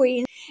living in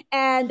Queens.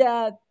 And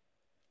I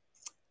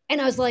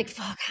was like,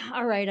 fuck,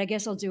 all right, I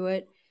guess I'll do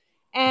it.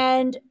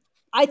 And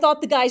I thought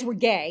the guys were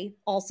gay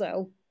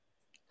also.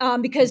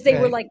 Because they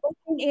were like,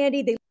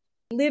 Andy, they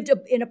lived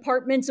in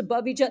apartments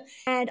above each other.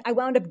 And I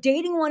wound up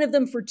dating one of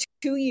them for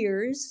 2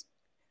 years.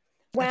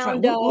 What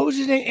was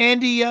his name?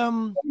 Andy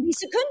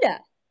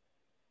Secunda.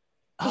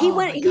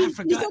 I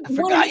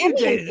forgot you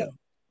dated him.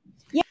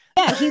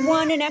 Yeah, he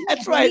won an Emmy.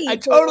 That's right. I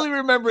totally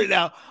remember it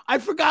now. I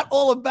forgot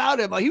all about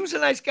him. He was a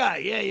nice guy.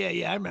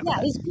 Yeah. I remember.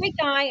 Yeah, he's a great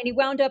guy. And he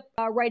wound up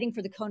writing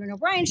for the Conan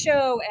O'Brien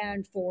show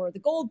and for the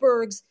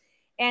Goldbergs.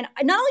 And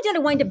not only did I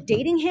wind up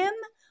dating him,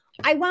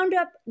 I wound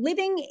up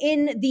living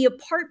in the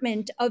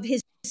apartment of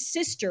his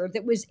sister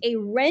that was a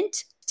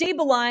rent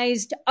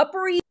stabilized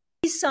Upper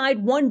East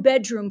Side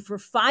 1-bedroom for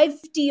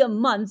 $550 a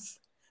month.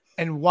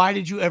 And why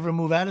did you ever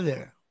move out of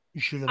there? You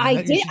should have.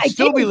 I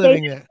still be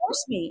living there.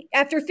 Forced me.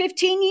 After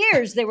 15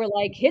 years, they were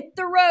like, "Hit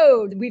the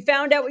road. We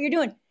found out what you're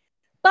doing."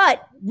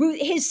 But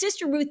his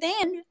sister Ruth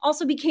Ann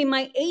also became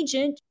my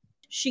agent.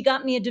 She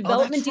got me a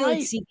development deal at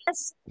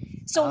CBS.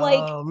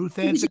 So Ruth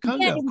Ann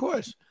Secunda, of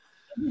course.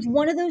 It was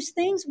one of those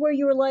things where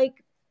you were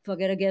like, fuck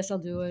it, I guess I'll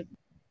do it.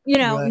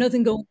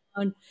 Nothing going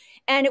on.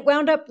 And it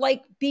wound up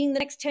like being the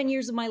next 10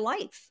 years of my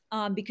life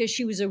because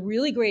she was a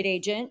really great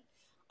agent.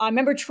 I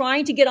remember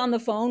trying to get on the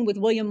phone with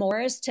William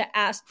Morris to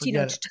ask,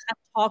 to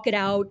talk it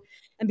out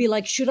and be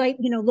like, should I,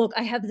 look,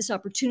 I have this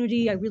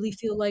opportunity. I really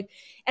feel like,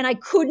 and I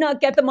could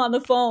not get them on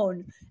the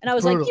phone. And I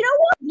was like, you know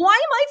what? Why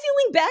am I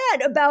feeling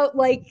bad about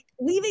like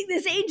leaving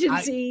this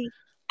agency?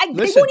 They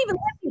won't even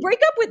let me break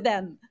up with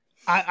them.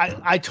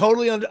 I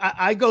totally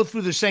I go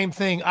through the same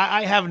thing.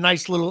 I have a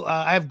nice little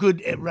I have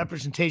good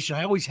representation.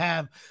 I always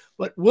have.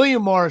 But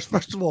William Morris,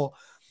 first of all,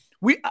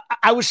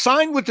 I was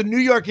signed with the New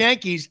York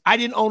Yankees. I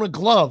didn't own a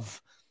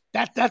glove.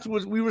 That's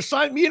what we were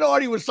signed. Me and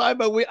Artie were signed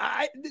by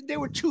they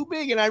were too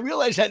big, and I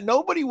realized that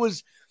nobody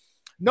was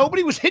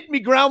hitting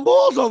me ground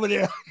balls over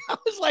there. I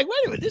was like,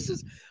 wait a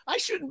minute, I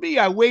shouldn't be.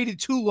 I waited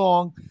too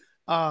long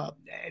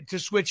to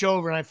switch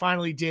over, and I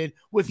finally did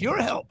with your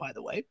help, by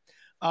the way.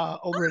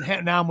 Over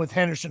at now I'm with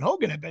Henderson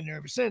Hogan. I've been there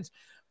ever since.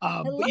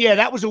 But yeah,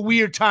 that was a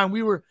weird time.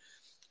 We were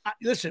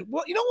listen.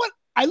 Well, you know what?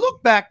 I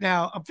look back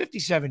now. I'm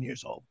 57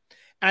 years old,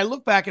 And I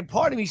look back and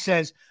part of me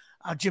says,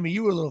 Jimmy,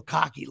 you were a little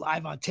cocky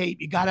live on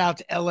tape. You got out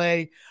to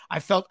LA. I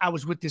felt I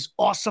was with this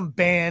awesome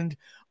band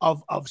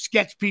of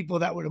sketch people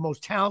that were the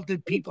most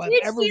talented people I've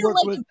ever worked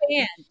with. A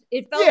band.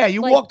 It felt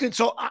you walked in.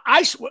 So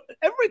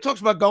everybody talks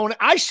about going.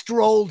 I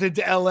strolled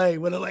into LA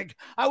with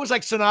I was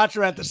like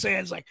Sinatra at the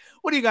Sands. Like,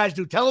 what do you guys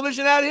do?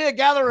 Television out here?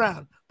 Gather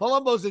around.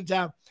 Palumbo's in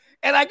town.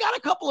 And I got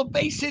a couple of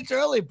bass hits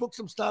early, booked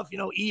some stuff,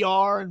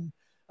 ER and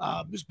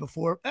this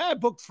before. I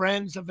booked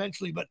Friends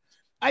eventually, but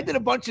I did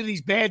a bunch of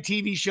these bad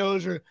TV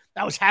shows or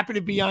I was happy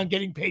to be on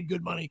getting paid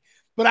good money.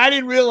 But I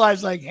didn't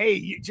realize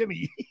Hey,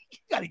 Jimmy,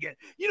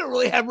 you don't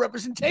really have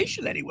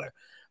representation anywhere.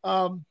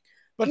 But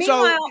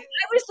meanwhile,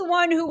 I was the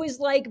one who was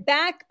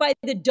back by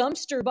the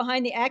dumpster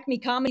behind the Acme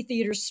Comedy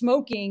Theater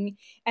smoking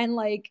and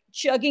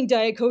chugging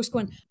Diet Coke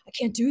going, I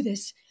can't do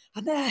this.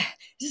 This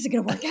isn't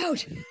going to work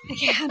out. I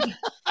can't.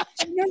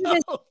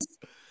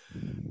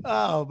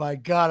 Oh my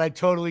God. I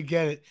totally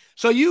get it.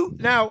 So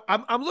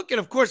I'm looking,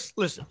 of course,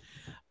 listen,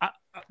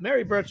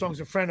 Mary Birdsong's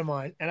a friend of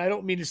mine, and I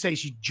don't mean to say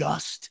she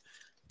just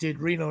did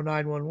Reno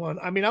 911.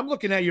 I mean, I'm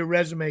looking at your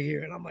resume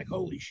here, and I'm like,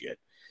 holy shit.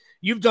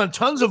 You've done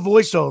tons of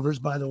voiceovers,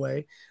 by the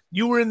way.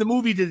 You were in the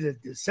movie The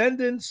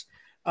Descendants,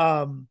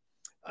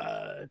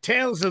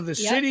 Tales of the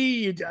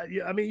City.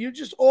 You're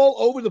just all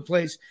over the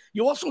place.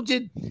 You also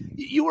did.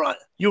 You were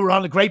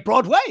on the Great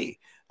Broadway.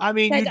 I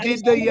mean, you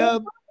did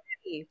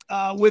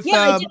with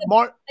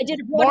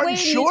Martin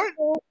Short.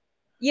 Musical.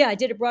 Yeah, I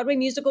did a Broadway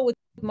musical with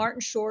Martin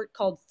Short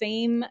called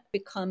Fame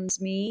Becomes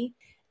Me.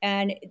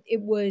 And it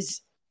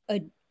was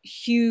a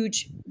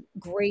huge,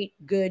 great,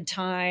 good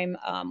time.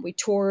 We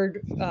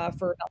toured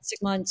for about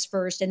 6 months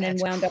first and then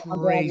wound up on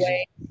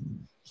Broadway.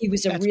 He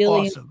was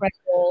really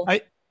incredible.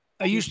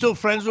 Are you still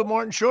friends with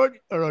Martin Short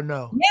or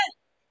no?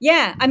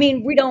 Yeah. I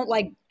mean, we don't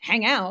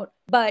hang out,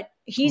 but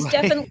he's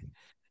definitely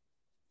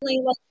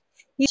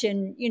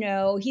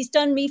he's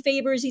done me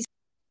favors. He's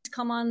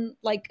come on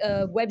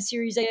a web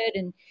series I did,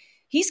 and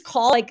he's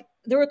called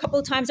there were a couple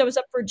of times I was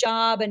up for a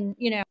job and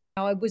it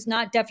was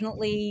not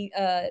definitely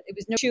it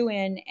was no shoe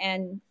in,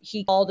 and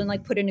he called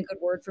and put in a good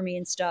word for me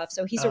and stuff.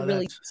 So he's a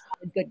really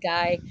good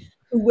guy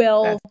who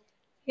will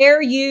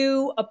tear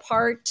you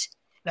apart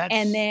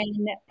and then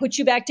put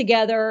you back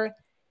together.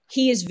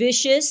 He is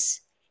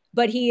vicious,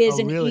 but he is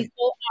evil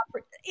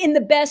in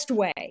the best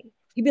way.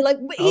 He'd be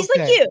he's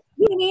like you.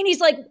 You know what I mean? He's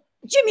like,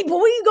 Jimmy, boy,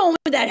 where you going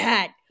with that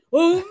hat?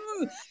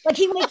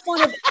 He makes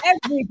fun of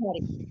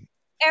everybody.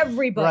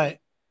 Right.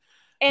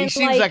 And he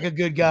seems like a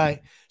good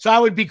guy. So I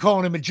would be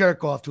calling him a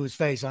jerk off to his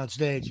face on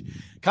stage.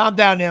 Calm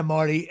down there,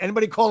 Marty.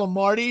 Anybody call him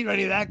Marty?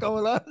 Any of that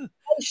going on?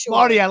 Oh, sure.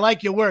 Marty, I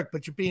like your work,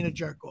 but you're being a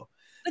jerk off.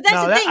 But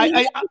that's the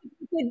thing.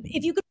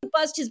 If you could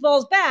bust his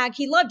balls back,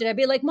 he loved it. I'd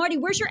be like, Marty,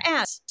 where's your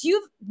ass? Do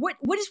you have,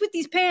 what is with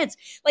these pants?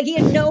 He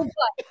had no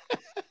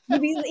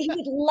butt. He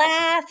would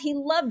laugh. He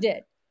loved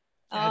it.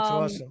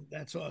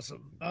 That's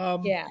awesome.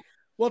 Yeah.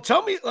 Well,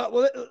 tell me,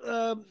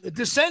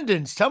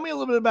 Descendants. Tell me a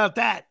little bit about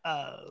that.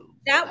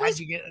 That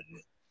was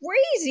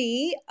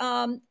crazy.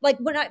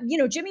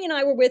 When Jimmy and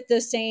I were with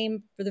the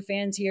same, for the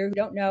fans here who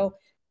don't know,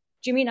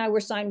 Jimmy and I were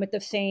signed with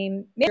the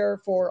same manager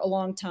for a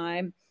long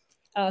time.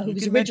 Who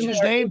was originally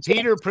his name,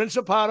 Peter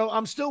Principato.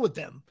 I'm still with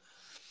them.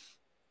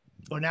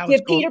 Or now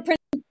Peter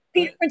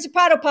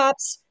Principato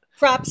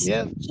props.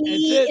 Yeah,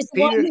 he is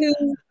the one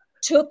who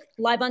took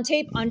Live on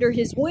Tape under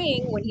his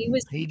wing when he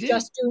was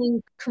just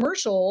doing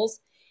commercials.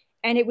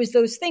 And it was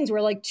those things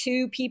where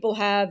two people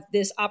have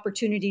this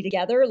opportunity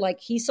together.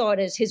 He saw it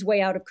as his way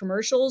out of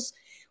commercials.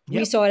 Yep.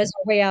 We saw it as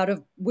our way out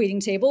of waiting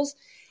tables.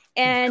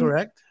 And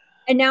correct.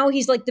 And now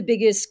he's the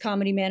biggest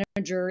comedy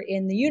manager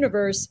in the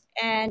universe.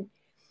 And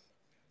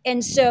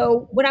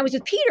so when I was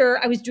with Peter,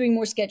 I was doing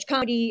more sketch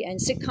comedy and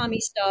sitcom-y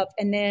stuff.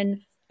 And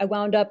then I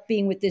wound up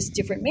being with this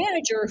different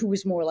manager who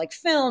was more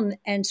film.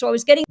 And so I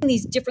was getting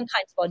these different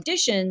kinds of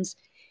auditions.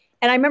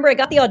 And I remember I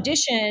got the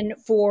audition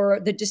for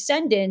The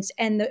Descendants,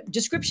 and the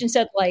description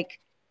said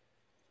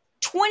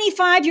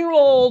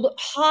 25-year-old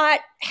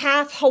hot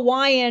half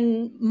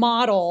Hawaiian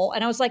model.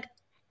 And I was like,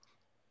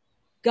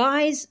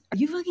 guys, are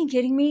you fucking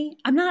kidding me?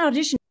 I'm not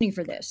auditioning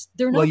for this.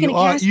 They're not going to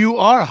cast me. You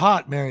are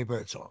hot, Mary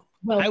Birdsong.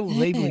 Well, I will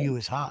label you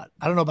as hot.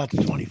 I don't know about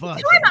the 25.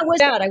 The time I was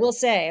out, I will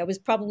say. I was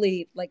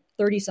probably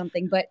 30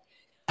 something, but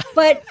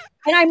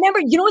and I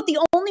remember, what,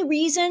 the only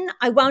reason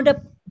I wound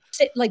up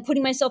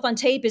putting myself on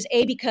tape is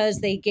because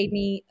they gave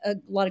me a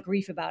lot of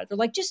grief about it. They're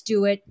like, just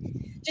do it.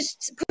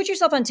 Just put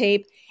yourself on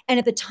tape. And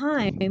at the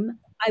time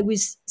I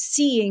was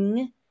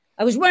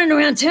running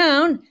around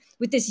town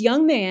with this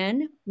young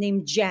man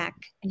named Jack,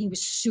 and he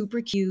was super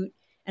cute.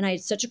 And I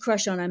had such a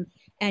crush on him.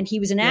 And he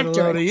was an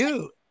actor. Hello to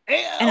you.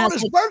 Hey, how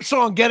is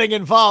Birdsong getting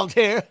involved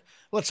here?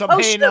 What's some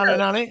pain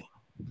on it?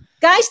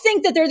 Guys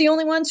think that they're the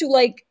only ones who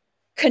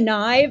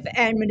connive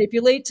and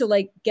manipulate to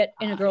get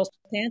in a girl's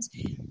pants.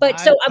 But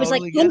so I was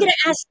totally I'm gonna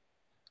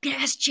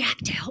ask Jack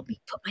to help me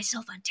put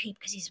myself on tape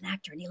because he's an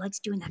actor and he likes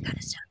doing that kind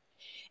of stuff.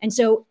 And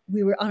so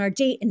we were on our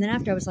date, and then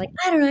after I was like,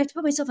 I don't know, I have to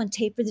put myself on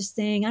tape for this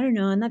thing. I don't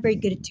know, I'm not very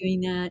good at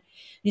doing that. And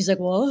he's like,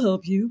 well, I'll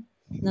help you.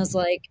 And I was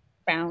like,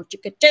 bow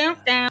chicka down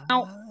down.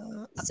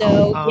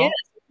 So yeah,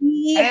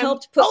 he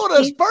helped put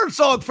Otis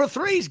Birdsong for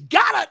threes.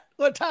 Got it.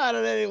 What time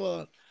did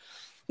anyone?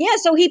 Yeah,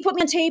 so he put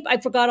me on tape. I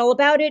forgot all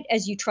about it,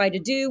 as you try to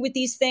do with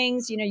these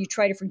things. You know, you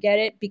try to forget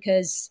it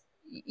because,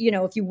 you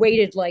know, if you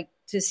waited like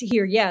to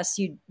hear yes,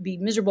 you'd be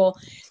miserable.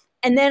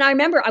 And then I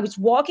remember I was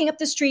walking up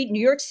the street,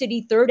 New York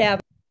City, 3rd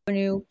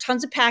Avenue,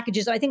 tons of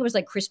packages. I think it was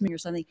like Christmas or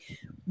something.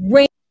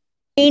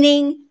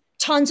 Raining,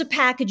 tons of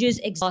packages,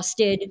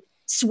 exhausted,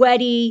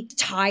 sweaty,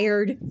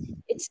 tired.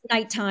 It's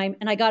nighttime.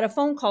 And I got a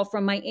phone call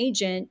from my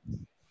agent,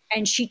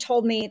 and she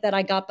told me that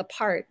I got the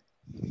part.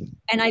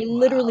 And I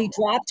literally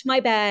dropped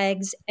my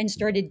bags and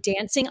started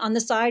dancing on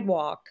the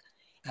sidewalk.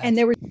 And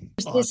there was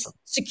this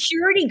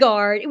security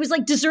guard. It was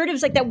like deserted. It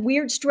was like that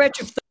weird stretch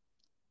of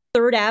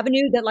 3rd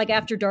Avenue that, like,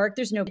 after dark,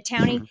 there's no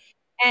townie.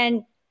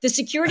 And the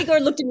security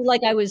guard looked at me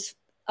like I was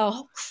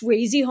a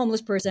crazy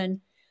homeless person.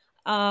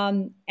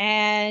 And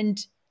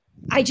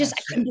I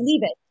couldn't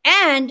believe it.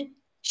 And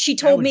she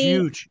told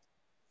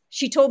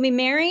me,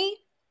 Mary,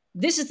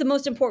 this is the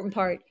most important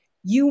part.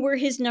 You were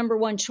his number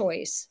one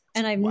choice.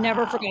 And I've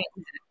never forgotten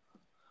that.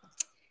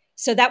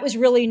 So that was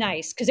really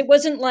nice because it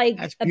wasn't like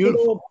a big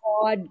old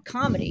broad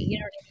comedy. You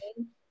know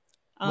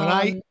what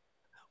I mean?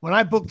 When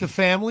I booked the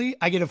family,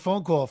 I get a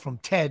phone call from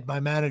Ted, my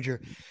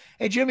manager.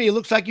 Hey, Jimmy, it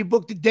looks like you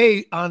booked a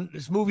date on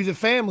this movie, The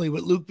Family,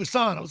 with Luc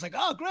Besson. I was like,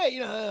 oh, great. You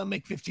know, I'll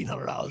make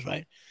 $1,500,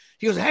 right?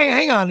 He goes, hey,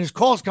 hang on. His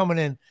call's coming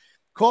in.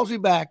 Calls me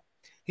back.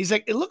 He's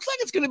like, it looks like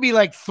it's going to be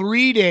like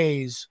 3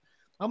 days.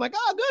 I'm like,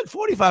 oh, good.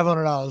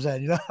 $4,500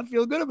 then. You know, I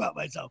feel good about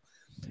myself.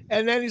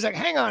 And then he's like,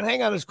 hang on.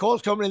 His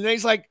call's coming in. And then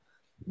he's like,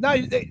 no,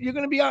 you're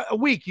going to be a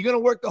week. You're going to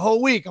work the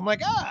whole week. I'm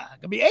like, it's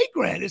going to be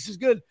 $8,000. This is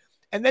good.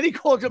 And then he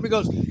calls up and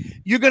goes,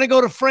 you're going to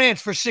go to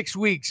France for 6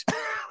 weeks. I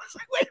was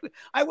like, wait,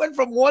 I went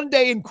from 1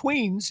 day in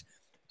Queens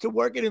to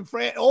working in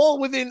France, all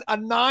within a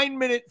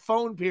 9-minute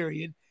phone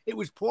period. It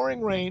was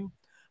pouring rain.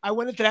 I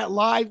went into that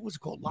what's it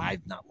called?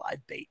 Not Live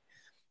Bait.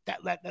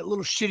 That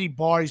little shitty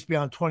bar used to be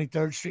on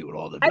 23rd Street with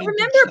all the. I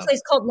remember a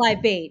place called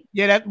Live Bait.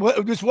 Yeah,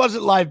 this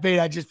wasn't Live Bait.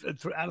 I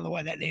don't know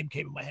why that name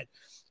came in my head.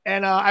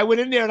 And I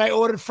went in there and I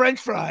ordered French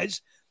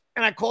fries,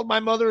 and I called my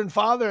mother and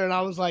father, and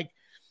I was like,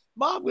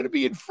 Mom, I'm going to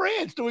be in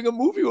France doing a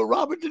movie with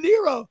Robert De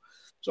Niro.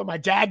 So my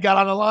dad got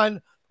on the line.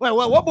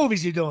 Well, what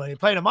movies are you doing? You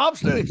playing a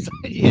mobster? He's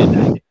like, yeah,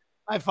 Dad.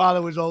 My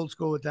father was old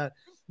school with that.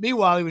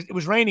 Meanwhile, it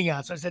was raining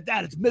out. So I said,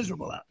 Dad, it's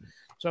miserable out.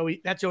 So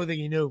that's the only thing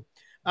he knew.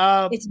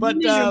 That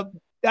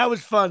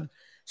was fun.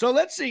 So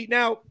let's see.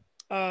 Now,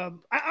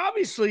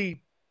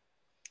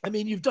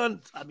 you've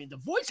done, the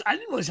voice. I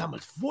didn't realize how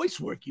much voice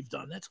work you've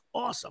done. That's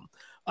awesome.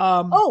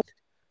 Can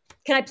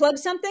I plug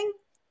something?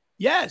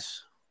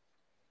 Yes.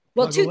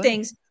 Well, plug two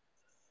things.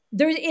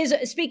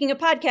 Speaking of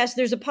podcasts,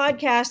 there's a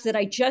podcast that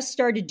I just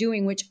started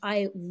doing, which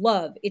I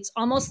love. It's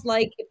almost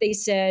like if they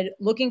said,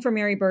 looking for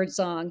Mary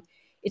Birdsong.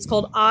 It's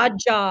called Odd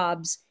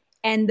Jobs.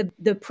 And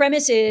the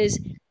premise is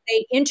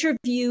they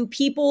interview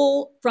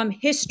people from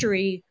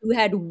history who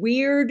had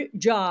weird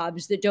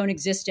jobs that don't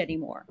exist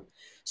anymore.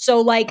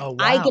 So I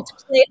get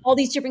to play all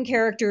these different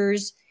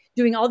characters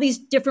doing all these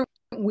different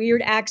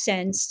weird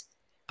accents.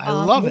 I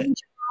love it.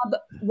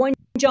 One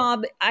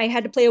job, I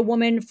had to play a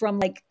woman from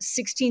like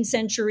 16th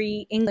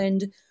century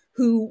England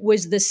who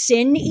was the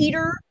sin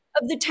eater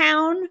of the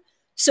town.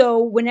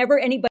 So whenever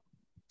anybody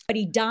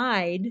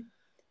died,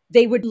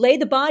 they would lay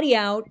the body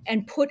out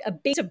and put a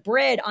piece of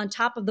bread on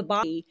top of the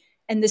body,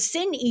 and the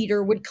sin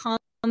eater would come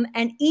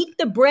and eat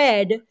the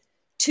bread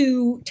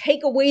to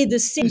take away the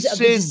sins of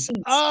the deceased.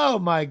 Oh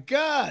my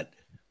God.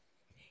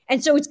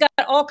 And so it's got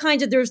all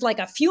kinds of, there's like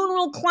a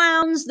funeral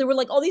clowns. There were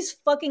like all these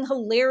fucking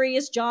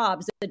hilarious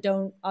jobs that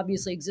don't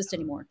obviously exist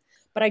anymore.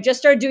 But I just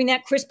started doing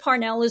that. Chris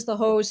Parnell is the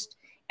host,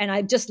 and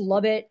I just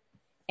love it.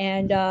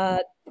 And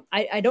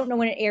I don't know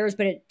when it airs,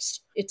 but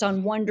it's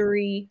on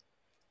Wondery.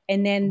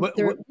 And then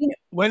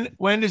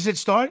when does it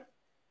start?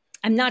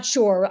 I'm not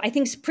sure. I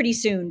think it's pretty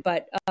soon,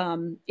 but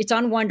it's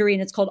on Wondery,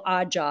 and it's called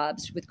Odd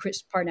Jobs with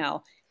Chris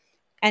Parnell.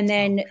 And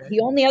then the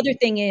only other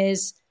thing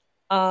is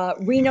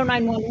Reno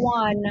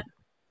 911.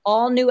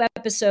 All new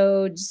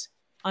episodes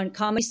on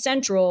Comedy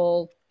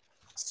Central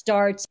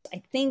starts,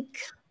 I think.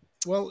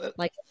 Well,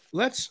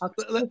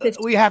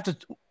 we have to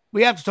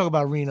talk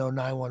about Reno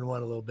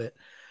 911 a little bit.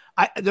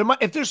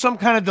 If there's some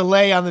kind of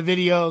delay on the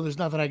video, there's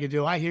nothing I can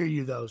do. I hear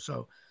you though,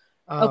 so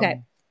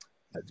okay,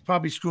 it's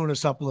probably screwing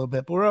us up a little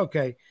bit, but we're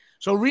okay.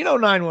 So Reno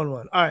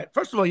 911. All right.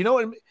 First of all, you know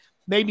what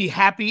made me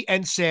happy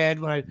and sad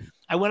when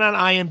I went on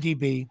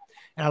IMDb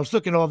and I was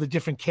looking at all the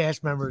different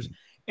cast members.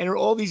 And there are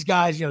all these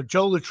guys,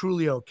 Joe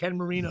Latrulio, Ken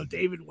Marino,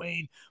 David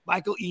Wayne,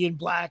 Michael Ian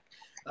Black,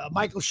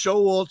 Michael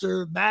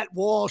Showalter, Matt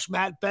Walsh,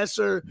 Matt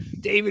Besser,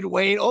 David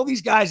Wayne, all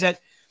these guys that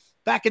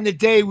back in the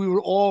day, we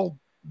were all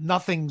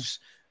nothings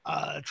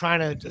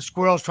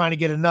squirrels trying to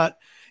get a nut.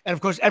 And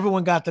of course,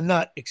 everyone got the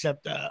nut,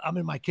 except I'm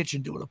in my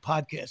kitchen doing a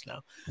podcast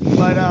now.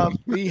 But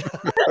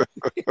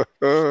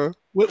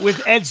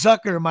with Ed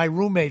Zucker, my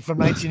roommate from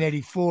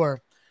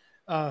 1984,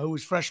 who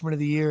was freshman of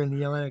the year in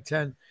the Atlantic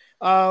 10.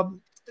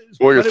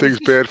 Boy, are things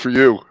bad for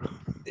you.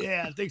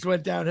 Yeah, things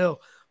went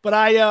downhill. But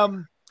I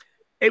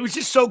it was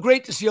just so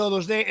great to see all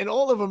those names, and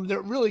all of them.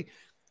 They're really,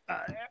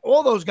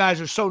 all those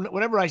guys are so.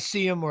 Whenever I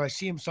see them or I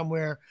see them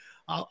somewhere,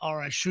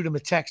 or I shoot them a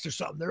text or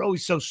something, they're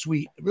always so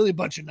sweet. Really, a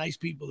bunch of nice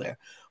people there.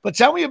 But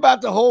tell me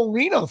about the whole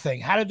Reno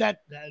thing. How did that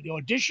the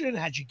audition?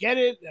 How'd you get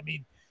it? I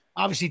mean,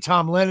 obviously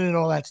Tom Lennon and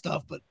all that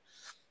stuff, but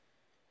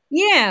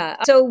yeah.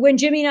 So when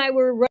Jimmy and I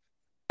were running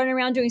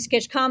around doing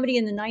sketch comedy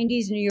in the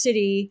 '90s in New York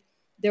City,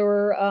 there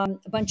were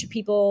a bunch of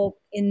people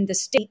in the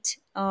State,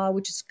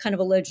 which is kind of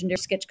a legendary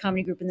sketch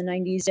comedy group in the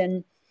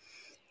 '90s,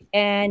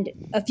 and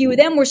a few of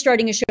them were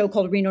starting a show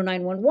called Reno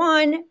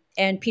 911,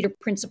 and Peter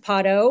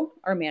Principato,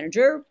 our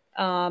manager,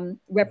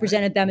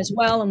 represented them as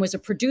well and was a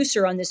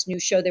producer on this new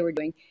show they were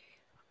doing.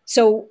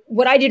 So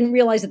what I didn't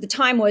realize at the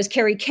time was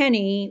Carrie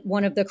Kenny,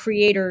 one of the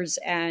creators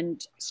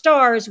and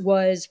stars,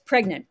 was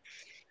pregnant.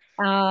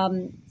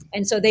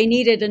 And so they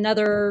needed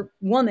another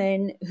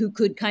woman who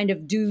could kind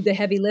of do the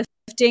heavy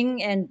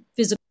lifting and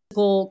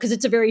physical, because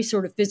it's a very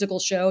sort of physical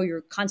show.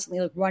 You're constantly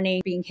like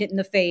running, being hit in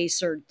the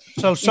face, or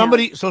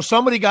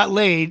somebody got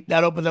laid.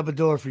 That opened up a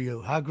door for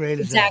you. How great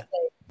is that?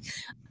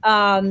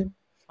 Exactly.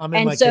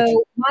 And so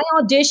kitchen. My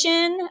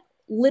audition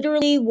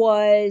literally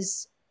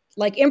was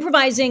like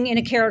improvising in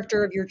a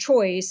character of your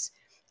choice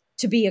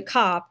to be a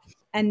cop.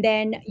 And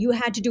then you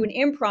had to do an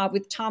improv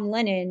with Tom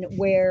Lennon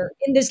where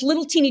in this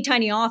little teeny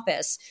tiny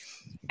office,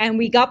 and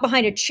we got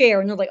behind a chair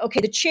and they're like, okay,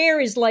 the chair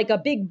is like a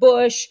big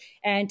bush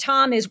and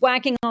Tom is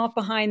whacking off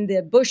behind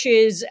the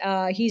bushes.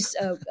 He's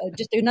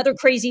just another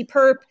crazy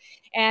perp.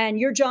 And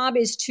your job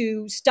is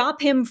to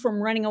stop him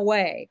from running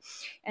away.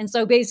 And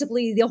so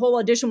basically the whole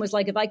audition was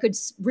like, if I could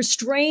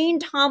restrain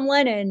Tom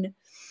Lennon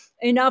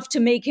enough to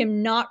make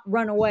him not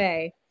run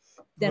away,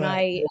 then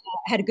I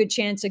had a good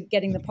chance of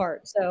getting the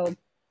part. So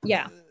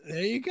yeah.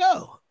 There you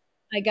go.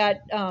 I got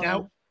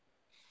now.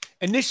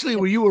 Initially,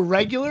 were you a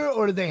regular,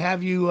 or did they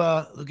have you?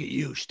 Look at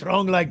you,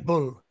 strong like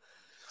bull.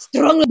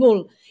 Strong like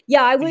bull.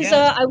 Yeah, I was.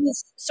 Yeah.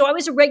 I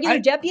was a regular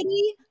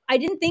deputy. I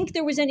didn't think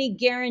there was any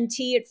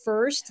guarantee at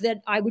first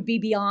that I would be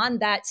beyond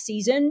that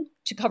season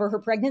to cover her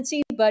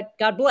pregnancy. But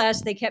God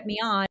bless, they kept me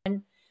on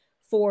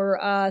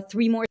for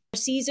 3 more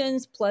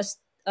seasons plus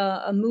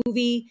a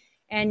movie.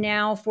 And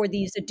now for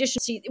these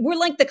additional seasons, we're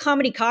like the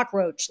comedy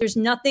cockroach. There's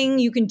nothing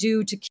you can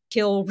do to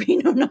kill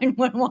Reno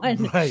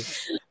 911. Right.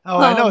 Oh,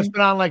 I know. It's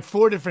been on like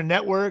 4 different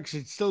networks.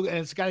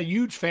 It's got a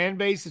huge fan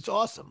base. It's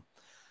awesome.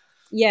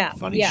 Yeah.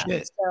 Funny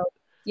shit.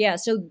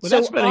 So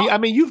that's been, I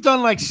mean, you've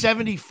done like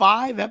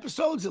 75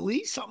 episodes at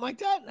least, something like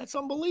that. That's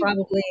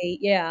unbelievable. Probably.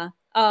 Yeah.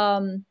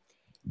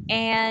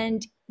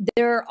 And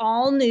they're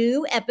all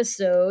new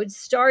episodes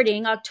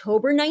starting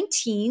October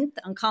 19th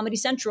on Comedy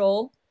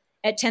Central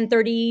at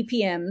 10:30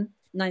 p.m.,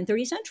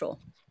 9:30 Central.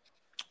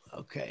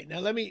 Okay.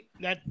 Now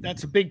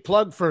that's a big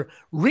plug for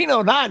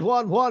Reno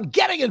 911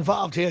 getting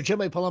involved here.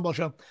 Jimmy Palumbo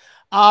Show.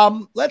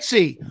 Let's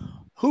see.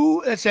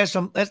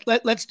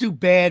 Let's do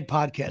bad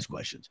podcast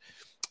questions.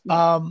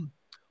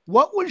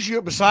 What was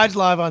besides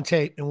live on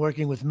tape and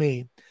working with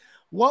me,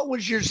 what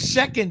was your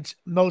second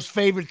most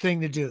favorite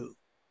thing to do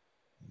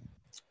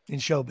in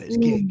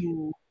showbiz gig?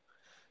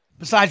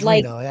 Besides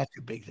Reno, that's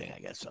your big thing, I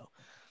guess so.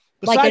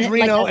 Besides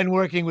Reno and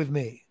working with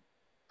me.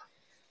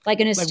 Like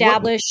an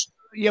established.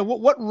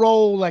 What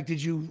role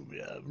did you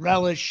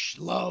relish,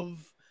 love,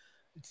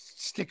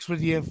 sticks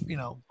with you?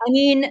 I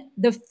mean,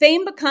 the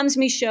Fame Becomes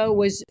Me show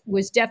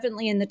was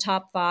definitely in the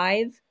top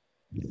 5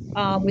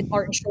 with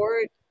Martin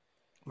Short.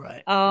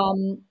 Right.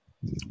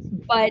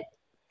 But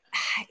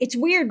it's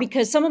weird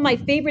because some of my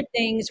favorite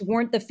things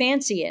weren't the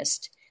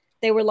fanciest.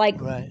 They were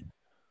like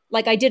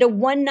I did a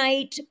one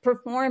night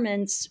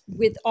performance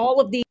with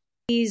all of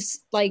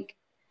these like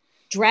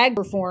drag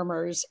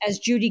performers as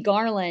Judy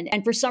Garland.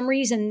 And for some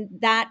reason,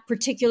 that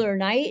particular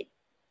night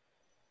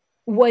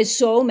was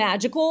so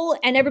magical.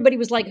 And everybody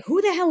was like,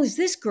 who the hell is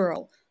this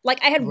girl?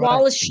 Like I had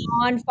Wallace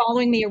Shawn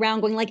following me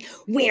around going like,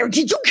 where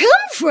did you come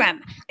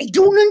from? I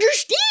don't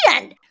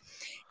understand.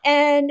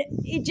 And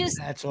it just,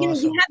 that's awesome.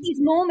 You have these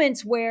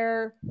moments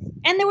where,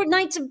 and there were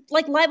nights of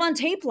like live on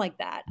tape like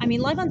that. I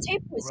mean, live on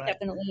tape was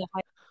definitely a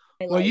highlight.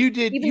 Well, you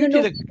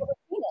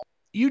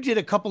did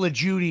a couple of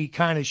Judy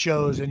kind of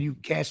shows and you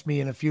cast me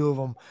in a few of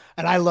them.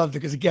 And I loved it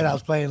because, again, I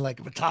was playing like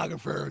a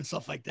photographer and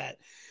stuff like that.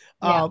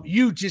 Yeah.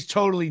 You just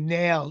totally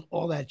nailed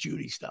all that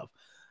Judy stuff.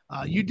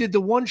 You did the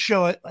one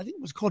show, I think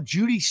it was called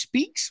Judy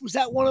Speaks. Was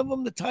that one of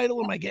them, the title?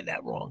 Or am I getting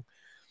that wrong?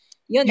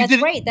 Yeah,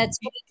 that's right. That's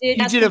what we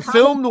did. You did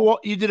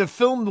a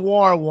film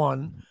noir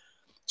one.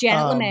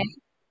 Janet LeMay.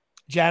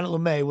 Janet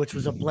LeMay, which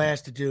was a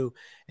blast to do.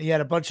 And you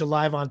had a bunch of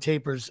live on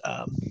tapers.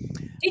 Didn't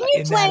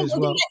you play? I think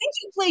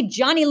you played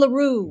Johnny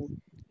LaRue.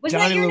 Was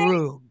Johnny that your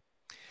LaRue. Name?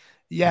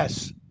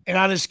 Yes. And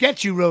on a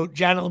sketch you wrote,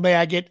 Janet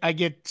LeMay, I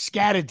get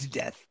scattered to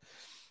death.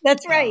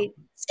 That's right.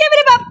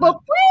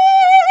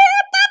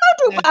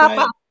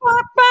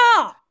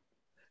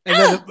 And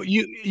then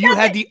you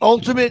had the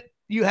ultimate.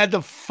 You had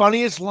the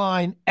funniest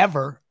line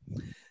ever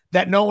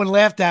that no one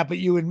laughed at but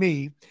you and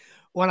me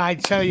when I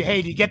tell you,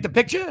 hey, do you get the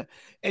picture?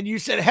 And you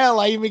said, hell,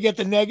 I even get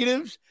the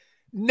negatives.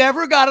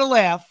 Never got a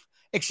laugh.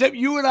 except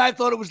you and I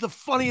thought it was the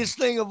funniest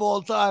thing of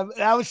all time.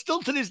 And I was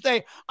still to this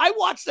day, I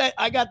watch that.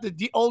 I got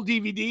the old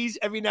DVDs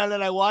every now and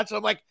then I watch. And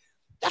I'm like,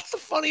 that's the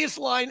funniest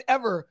line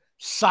ever.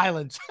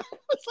 Silence.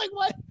 It's like,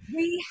 what?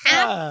 We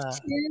have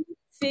to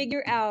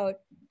figure out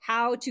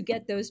how to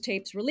get those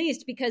tapes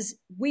released because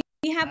we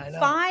have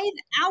 5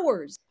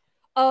 hours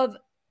of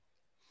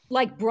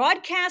like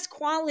broadcast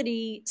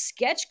quality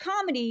sketch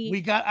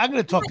comedy. I'm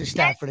going to talk to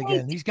Stafford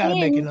again. He's got to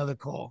make another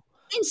call.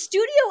 In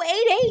Studio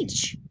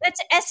 8H.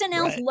 That's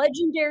SNL's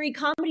legendary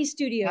comedy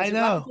studios. I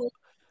know.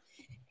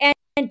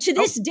 And to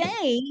this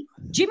day,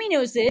 Jimmy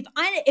knows that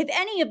if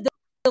any of the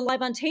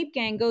Live on Tape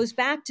gang goes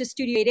back to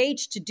Studio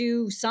 8H to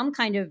do some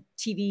kind of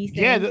TV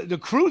thing. Yeah, the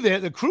crew there,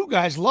 the crew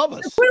guys love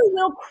us. The crew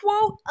will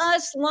quote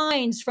us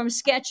lines from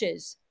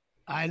sketches.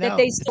 I know. That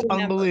they still it's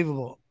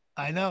unbelievable.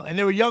 I know. And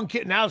they were young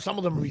kids. Now some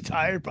of them are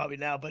retired probably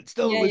now, but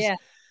still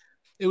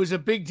it was a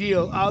big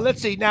deal.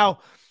 Let's see.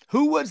 Now,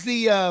 who was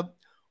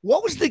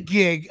what was the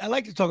gig? I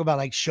like to talk about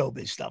like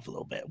showbiz stuff a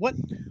little bit. What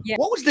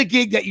was the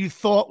gig that you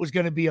thought was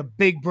going to be a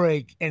big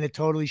break and it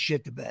totally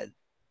shit the bed?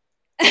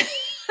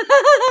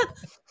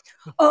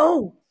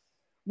 Oh,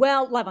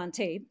 well, Live on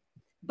Tape,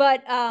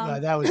 but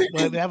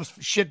that was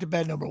shit the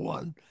bed number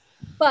 1.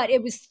 But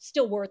it was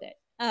still worth it.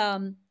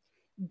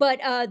 But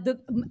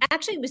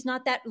actually, it was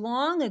not that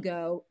long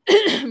ago,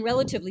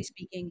 relatively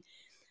speaking,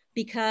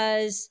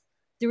 because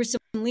there were some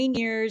lean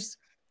years,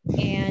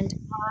 and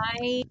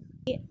I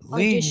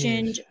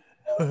auditioned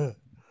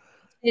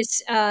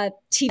this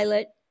TV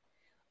pilot,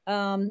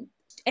 and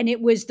it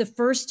was the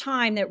first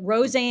time that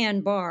Roseanne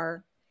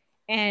Barr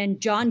and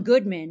John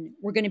Goodman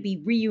were going to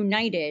be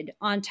reunited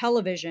on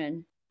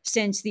television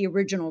since the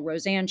original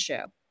Roseanne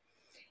show.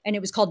 And it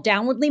was called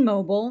Downwardly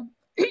Mobile.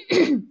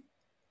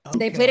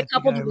 They played a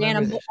couple of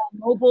bands,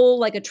 Mobile,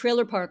 like a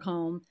trailer park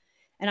home.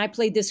 And I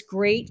played this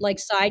great like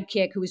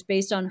sidekick who was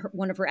based on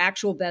one of her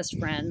actual best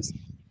friends,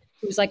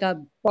 who was like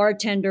a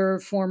bartender,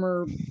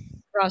 former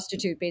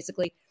prostitute,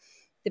 basically.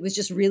 It was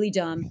just really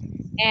dumb.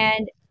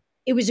 And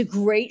it was a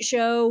great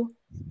show,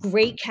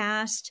 great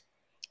cast.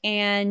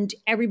 And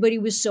everybody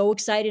was so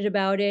excited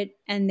about it.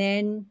 And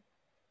then,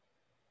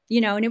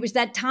 and it was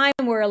that time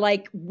where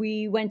like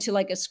we went to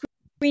like a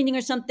screening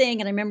or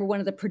something. And I remember one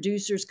of the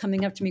producers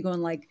coming up to me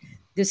going like,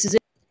 this is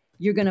it.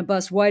 You're going to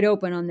bust wide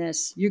open on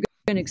this. You're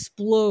going to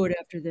explode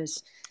after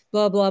this,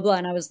 blah, blah, blah.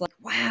 And I was like,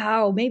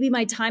 wow, maybe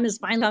my time is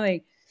finally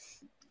coming.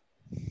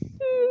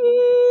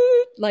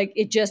 Like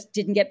it just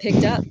didn't get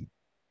picked up.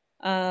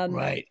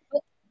 Right.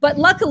 But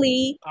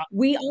luckily,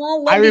 we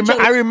all loved each other.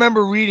 I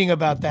remember reading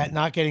about that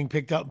not getting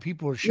picked up.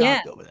 People were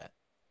shocked over that.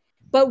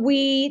 But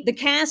the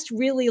cast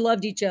really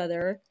loved each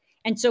other.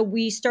 And so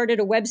we started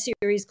a web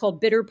series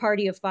called Bitter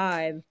Party of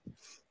 5.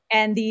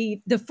 And the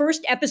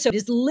first episode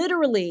is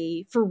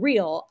literally, for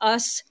real,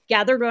 us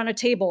gathered around a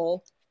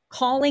table,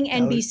 calling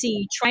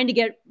NBC, trying to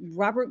get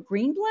Robert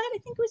Greenblatt, I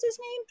think was his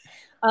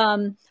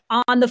name,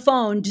 on the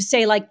phone to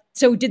say like,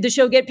 so did the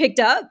show get picked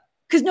up?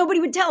 Because nobody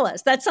would tell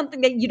us. That's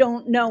something that you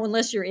don't know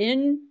unless you're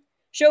in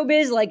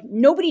showbiz. Like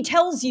nobody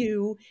tells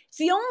you. It's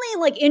the only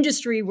like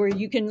industry where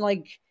you can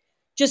like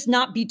just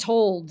not be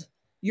told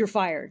you're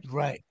fired.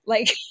 Right.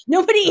 Like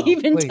nobody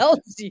even tells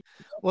you.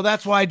 Well,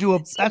 that's why I do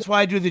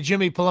the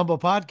Jimmy Palumbo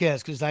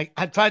podcast because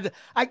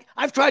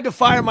I've tried to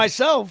fire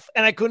myself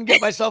and I couldn't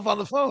get myself on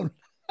the phone.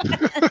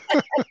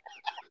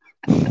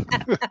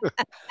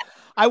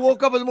 I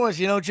woke up in the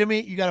morning, and said,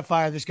 Jimmy, you got to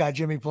fire this guy,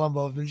 Jimmy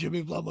Palumbo, of the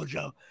Jimmy Palumbo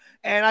show.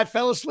 And I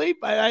fell asleep.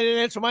 I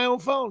didn't answer my own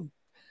phone.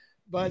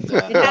 But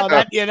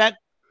that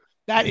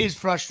is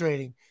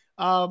frustrating.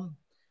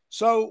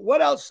 So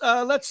what else?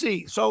 Let's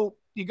see. So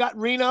you got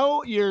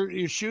Reno.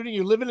 You're shooting.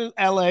 You're living in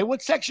L.A.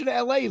 What section of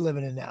L.A. are you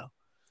living in now?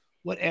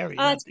 What area?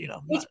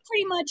 It's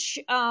pretty much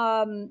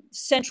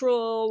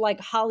central, like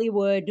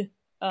Hollywood.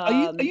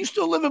 Are you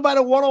still living by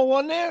the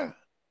 101 there?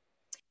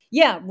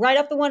 Yeah, right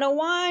off the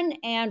 101.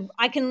 And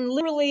I can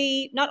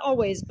literally, not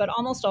always, but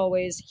almost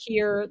always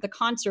hear the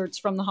concerts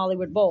from the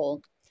Hollywood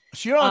Bowl.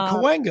 So you're on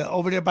Cahuenga,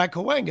 over there by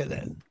Cahuenga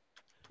then?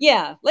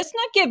 Yeah. Let's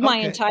not give my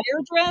entire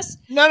address.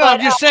 No,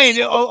 I'm just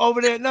saying over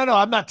there. No,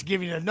 I'm not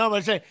giving you a number.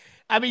 I'm saying,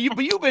 but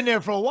you've been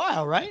there for a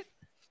while, right?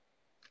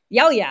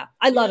 Yeah.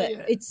 I love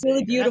it. It's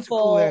really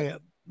beautiful. That's a cool area.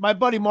 My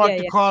buddy Mark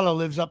DiCarlo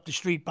lives up the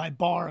street by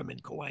Barham in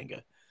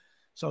Cahuenga.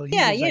 So he's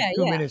like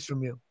 2 minutes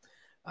from you.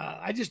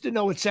 I just didn't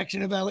know what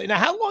section of LA. Now,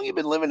 how long you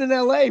been living in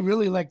LA?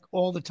 Really, like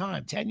all the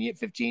time? 10 years,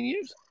 15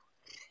 years?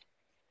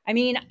 I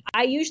mean,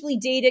 I usually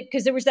dated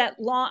because there was that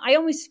long.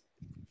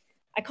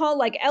 I call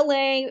like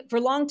LA for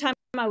a long time.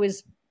 I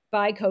was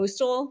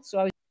bi-coastal, so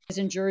I was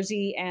in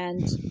Jersey,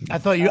 and I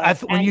thought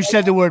when you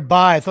said the word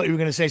bi, I thought you were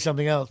going to say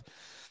something else.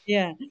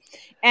 Yeah,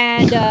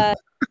 and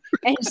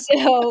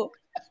so.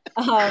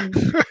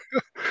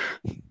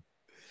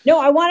 No,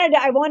 I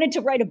wanted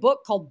to write a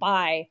book called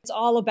Bi. It's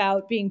all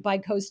about being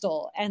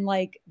bi-coastal and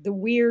like the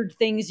weird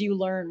things you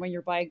learn when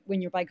you're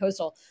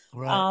bi-coastal.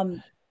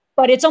 Right.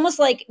 But it's almost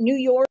like New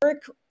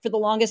York for the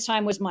longest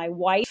time was my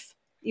wife,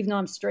 even though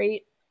I'm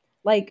straight.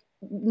 Like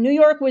New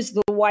York was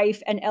the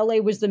wife and LA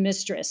was the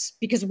mistress.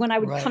 Because when I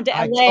would come to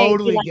LA, I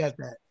totally get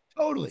that.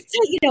 Totally.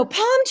 So,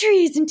 palm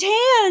trees and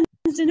tans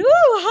and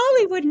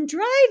Hollywood and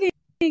driving.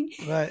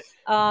 Right.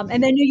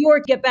 And then New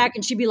York, get back,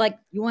 and she'd be like,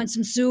 "You want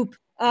some soup?"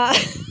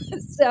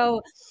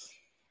 So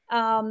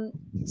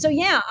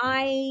yeah,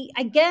 I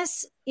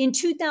guess in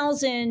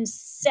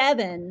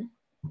 2007,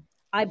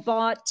 I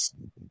bought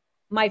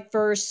my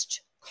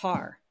first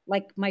car,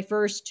 like my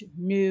first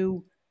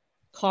new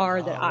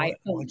car that I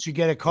owned. Once you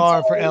get a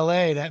car for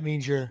LA, that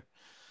means you're.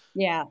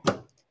 Yeah.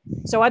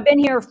 So I've been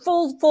here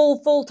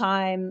full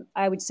time,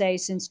 I would say,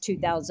 since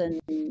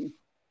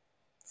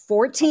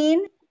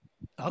 2014.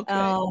 Okay.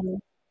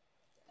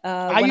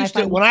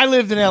 When I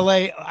lived in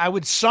LA, I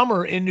would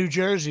summer in New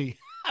Jersey.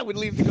 I would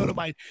leave to go to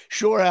my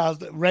shore house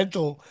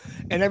rental,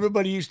 and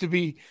everybody used to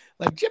be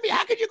like, "Jimmy,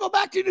 how could you go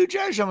back to New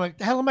Jersey?" I'm like,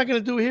 "The hell am I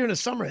going to do here in the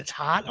summer? It's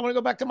hot. I want to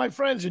go back to my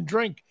friends and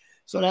drink."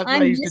 So that's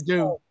what I used to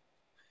do.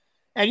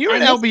 And you're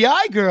an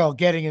LBI girl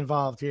getting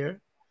involved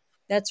here.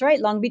 That's right,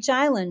 Long Beach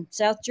Island,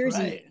 South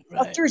Jersey.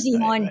 South Jersey,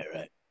 hon.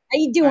 Right. How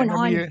you doing,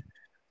 hon?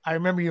 I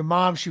remember your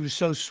mom. She was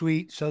so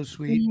sweet, so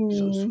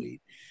sweet.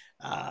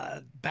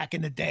 Back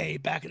in the day,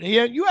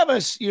 you have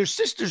your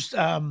sister's.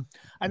 I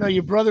know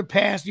your brother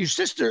passed. Your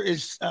sister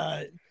is.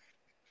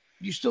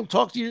 You still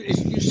talk to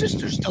your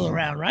sister's still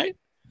around, right?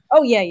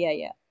 Oh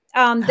yeah.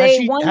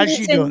 How's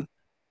she doing?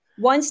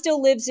 One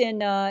still lives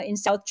in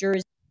South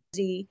Jersey.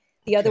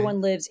 The other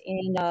one lives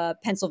in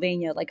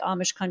Pennsylvania, like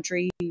Amish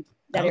country,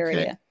 that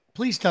area.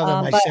 Please tell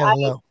them I said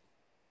hello.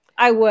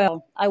 I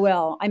will.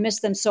 I miss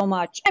them so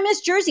much. I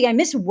miss Jersey. I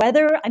miss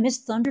weather. I miss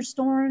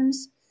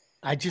thunderstorms.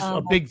 A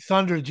big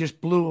thunder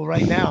just blew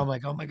right now. I'm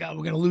like, oh my God,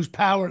 we're going to lose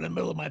power in the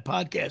middle of my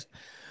podcast.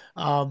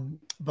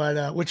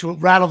 But which will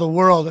rattle the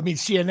world. I mean,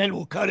 CNN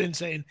will cut in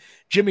saying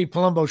Jimmy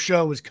Palumbo's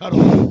show was cut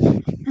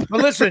off.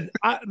 But listen,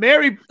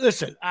 Mary,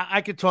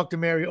 I could talk to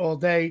Mary all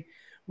day.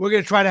 We're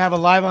going to try to have a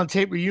live on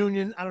tape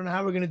reunion. I don't know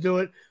how we're going to do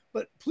it,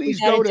 but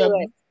please go to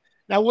it.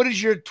 Now, what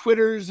is your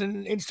Twitters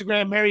and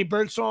Instagram? Mary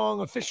Birdsong,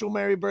 official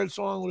Mary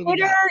Birdsong.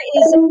 Twitter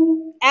is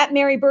at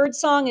Mary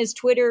Birdsong is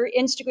Twitter.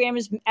 Instagram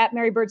is at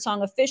Mary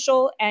Birdsong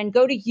official. And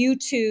go to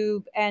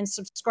YouTube and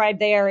subscribe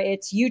there.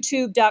 It's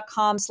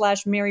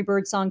youtube.com/Mary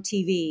Birdsong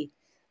TV.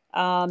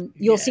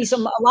 You'll see a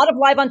lot of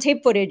live on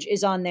tape footage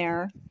is on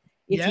there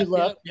if you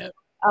look.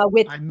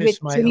 With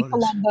Jimmy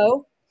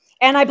Palumbo.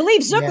 And I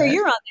believe Zucker,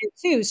 you're on there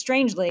too,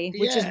 strangely,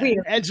 which is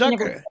weird. Ed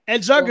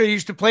Zucker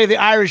used to play the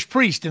Irish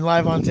priest in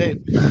Live on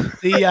Tape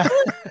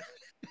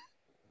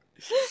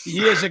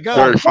years ago.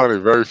 Very funny,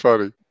 very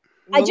funny.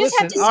 I just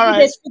have to say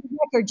this for the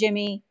record,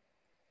 Jimmy.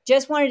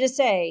 Just wanted to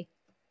say,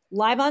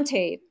 Live on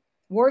Tape,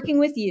 working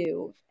with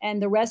you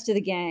and the rest of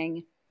the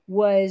gang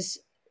was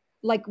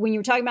like when you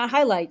were talking about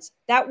highlights,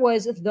 that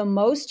was the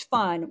most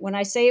fun. When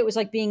I say it was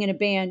like being in a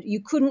band, you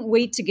couldn't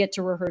wait to get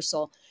to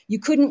rehearsal. You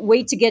couldn't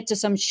wait to get to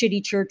some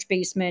shitty church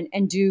basement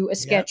and do a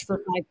sketch for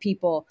 5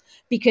 people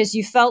because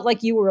you felt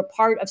like you were a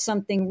part of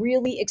something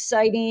really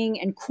exciting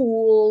and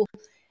cool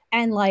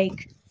and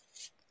like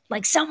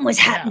something was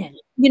happening,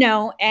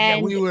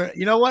 and we were,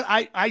 what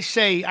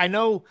I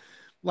know,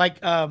 like,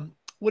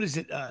 what is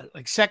it?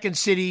 Like Second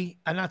City,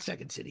 not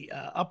Second City,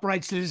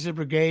 Upright Citizen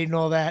Brigade and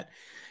all that.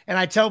 And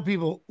I tell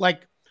people,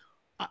 like,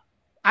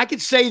 I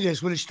could say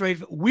this with a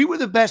straight, we were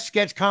the best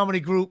sketch comedy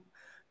group.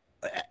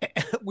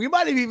 We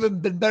might have even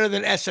been better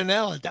than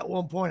SNL at that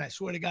one point. I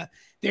swear to God,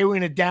 they were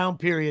in a down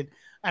period.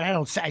 And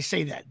I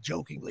say that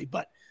jokingly,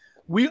 but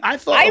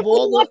I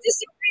would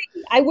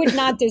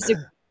not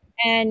disagree.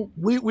 And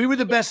we were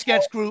the best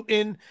sketch group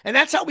and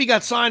that's how we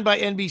got signed by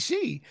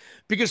NBC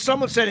because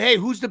someone said, "Hey,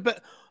 who's the best?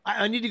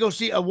 I need to go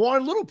see."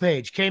 Warren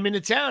Littlepage came into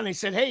town. They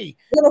said, "Hey,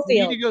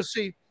 you need to go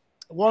see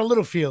Warren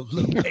Littlefield."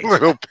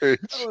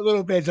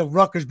 Littlepage, a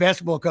Rutgers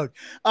basketball coach.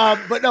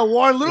 But no,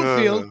 Warren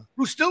Littlefield,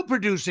 who's still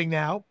producing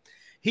now.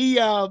 He,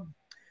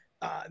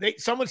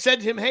 someone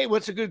said to him, "Hey,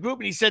 what's a good group?"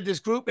 And he said, "This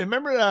group." And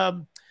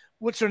remember,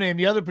 what's her name?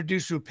 The other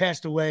producer who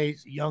passed away,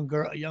 a young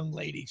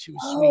lady. She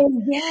was sweet.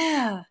 Oh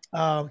yeah.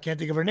 Can't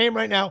think of her name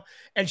right now.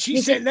 And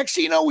she said, next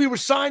thing you know, we were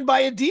signed by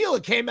a deal.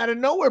 It came out of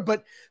nowhere.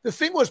 But the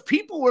thing was,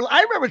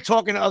 I remember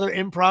talking to other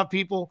improv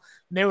people,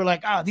 and they were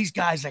like, "Oh, these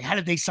guys, like, how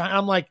did they sign?"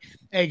 I'm like,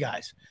 "Hey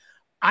guys,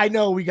 I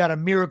know we got a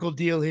miracle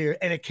deal here,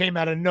 and it came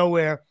out of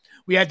nowhere."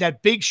 We had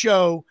that big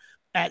show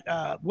at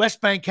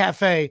West Bank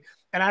Cafe,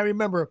 and I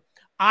remember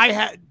I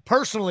had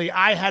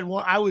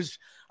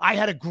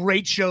a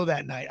great show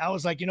that night. I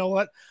was like, you know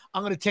what?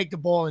 I'm going to take the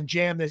ball and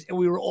jam this. And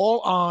we were all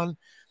on.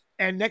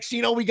 And next thing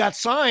you know, we got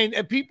signed.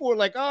 And people were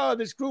like, "Oh,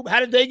 this group, how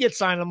did they get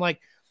signed?" I'm like,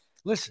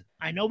 listen,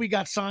 I know we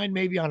got signed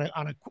maybe on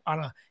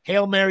a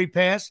Hail Mary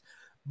pass,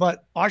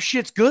 but our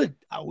shit's good.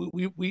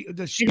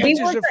 The sketches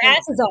we worked our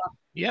asses off.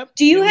 Yep.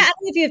 Do you have,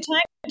 if you have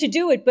time to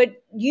do it,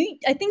 but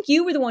I think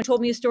you were the one who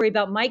told me a story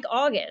about Mike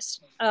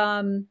August,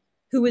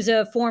 who was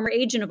a former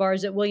agent of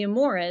ours at William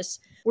Morris,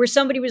 where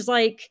somebody was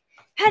like,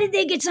 "How did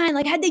they get signed?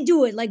 Like, how'd they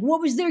do it? Like,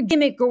 what was their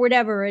gimmick or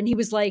whatever?" And he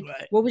was like,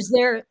 "What was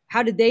their,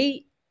 how did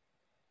they,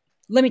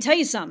 let me tell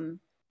you something.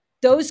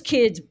 those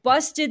kids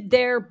busted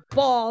their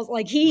balls.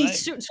 Like he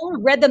sort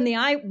of read them the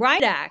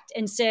riot act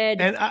and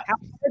said how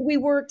hard we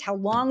worked, how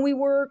long we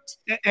worked.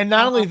 And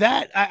not only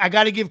that, I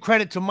got to give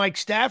credit to Mike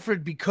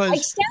Stafford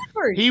because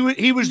he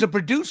was the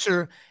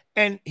producer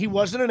and he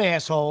wasn't an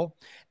asshole.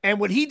 And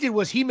what he did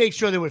was he made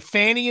sure there was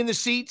fanning in the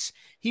seats.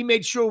 He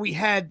made sure we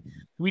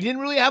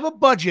didn't really have a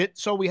budget,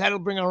 so we had to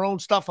bring our own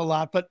stuff a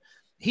lot. But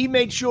he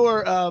made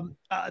sure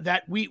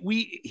that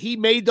he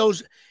made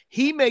those.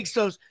 He makes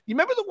those. You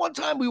remember the one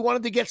time we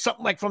wanted to get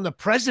something like from the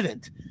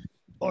president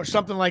or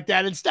something like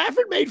that, and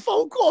Stafford made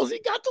phone calls. He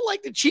got to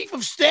like the chief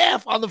of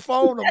staff on the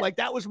phone. I'm like,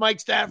 that was Mike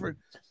Stafford.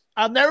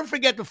 I'll never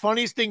forget the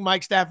funniest thing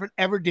Mike Stafford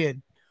ever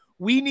did.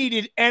 We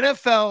needed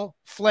NFL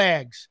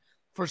flags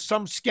for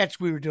some sketch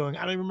we were doing.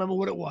 I don't even remember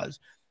what it was.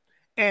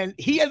 And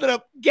he ended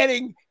up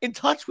getting in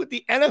touch with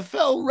the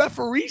NFL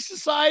Referee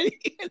Society.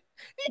 He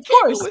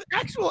came in with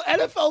actual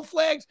NFL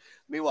flags.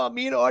 Meanwhile,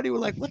 me and Artie were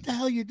like, what the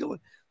hell are you doing?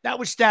 That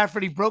was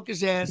Stafford. He broke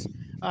his ass,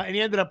 and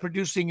he ended up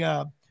producing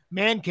a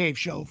Man Cave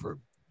show for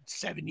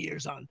 7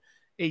 years on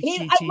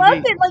HGTV. I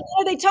love it.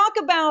 Like, they talk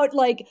about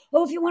like,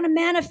 oh, if you want to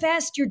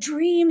manifest your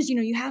dreams,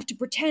 you have to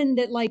pretend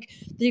that like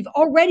they've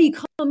already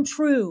come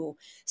true,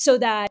 so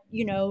that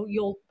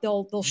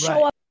they'll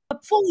show up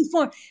fully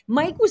formed.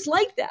 Mike was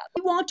like that.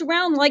 He walked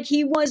around like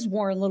he was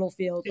Warren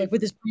Littlefield, like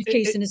with his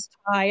briefcase and his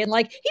tie, and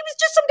like he was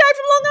just some guy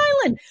from Long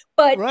Island.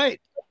 But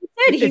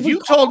if you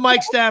told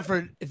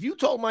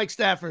Mike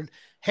Stafford,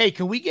 hey,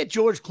 can we get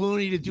George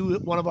Clooney to do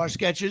one of our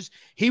sketches?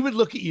 He would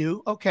look at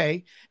you,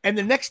 okay, and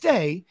the next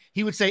day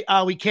he would say,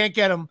 we can't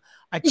get him.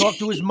 I talked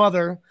to his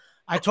mother.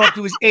 I talked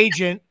to his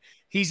agent.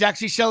 He's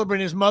actually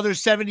celebrating his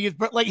mother's 70th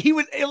birthday. Like he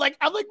would, like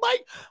I'm like,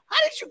 Mike, how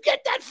did you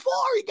get that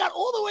far? He got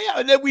all the way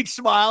out, and then we'd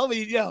smile.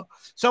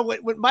 So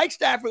when Mike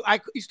Stafford, I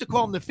used to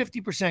call him the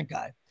 50%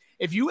 guy.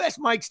 If you ask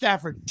Mike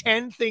Stafford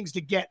 10 things to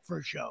get for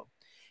a show,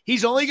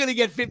 he's only going to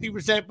get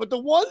 50%. But the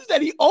ones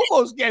that he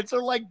almost gets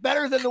are like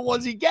better than the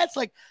ones he gets.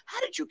 Like, how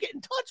did you get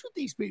in touch with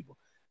these people?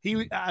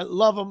 I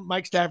love him,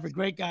 Mike Stafford,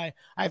 great guy.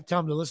 I have to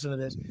tell him to listen to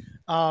this.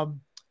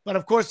 But,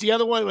 of course, the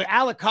other one with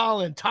Alec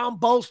Collin, Tom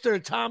Bolster,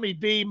 Tommy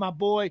B, my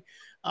boy,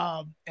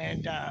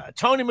 and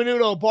Tony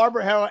Menudo,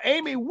 Barbara Harrell,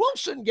 Amy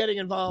Wilson getting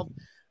involved.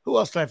 Who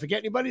else did I forget?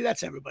 Anybody?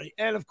 That's everybody.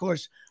 And, of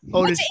course,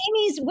 Otis.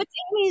 What's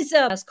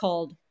Amy's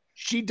called?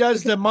 She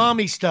does the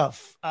mommy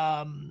stuff.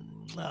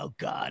 Oh,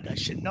 God, I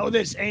should know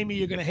this. Amy,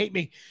 you're going to hate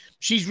me.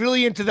 She's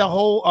really into the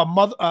whole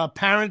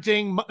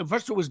parenting.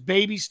 First, it was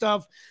baby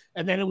stuff,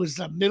 and then it was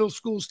middle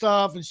school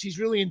stuff, and she's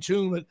really in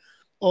tune with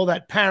all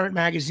that parent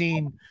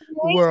magazine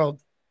world.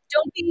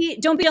 Don't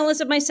be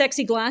jealous of my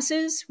sexy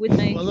glasses with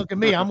my. Well, look at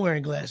me. I'm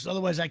wearing glasses.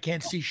 Otherwise, I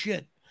can't see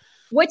shit.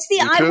 What's the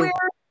eyewear?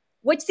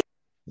 What's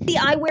the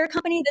eyewear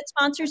company that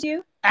sponsors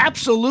you?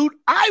 Absolute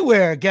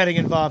Eyewear getting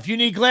involved. If you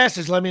need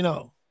glasses, let me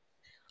know.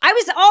 I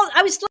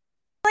was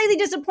slightly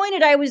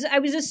disappointed. I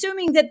was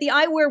assuming that the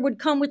eyewear would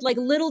come with like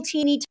little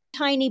teeny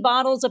tiny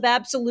bottles of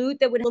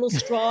Absolute that would have a little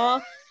straw,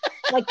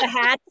 like the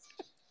hats.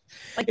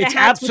 Like it's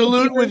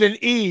Absolute with an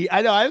E.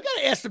 I know. I've got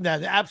to ask them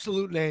that. The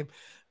Absolute name.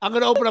 I'm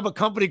going to open up a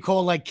company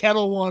called like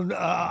Kettle One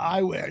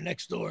Eyewear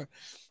next door.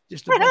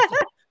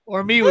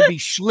 Or me would be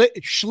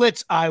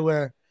Schlitz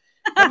Eyewear.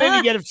 I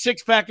maybe get a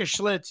 6-pack of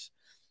Schlitz.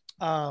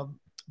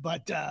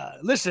 But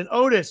listen,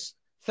 Otis,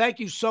 thank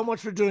you so much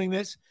for doing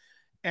this.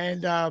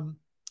 And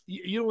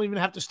you don't even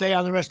have to stay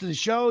on the rest of the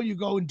show. You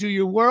go and do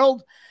your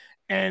world.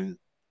 And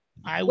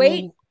I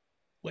will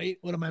wait.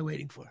 What am I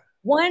waiting for?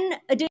 One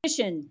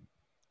addition.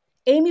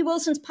 Amy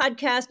Wilson's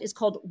podcast is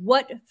called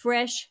What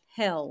Fresh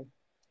Hell.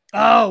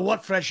 Oh,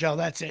 What Fresh Hell.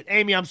 That's it.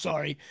 Amy, I'm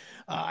sorry.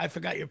 I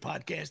forgot your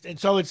podcast. And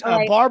so it's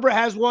Barbara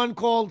has one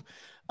called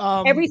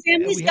Every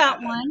Family's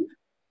Got One.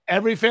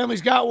 Every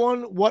Family's Got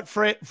One. What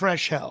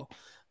Fresh Hell.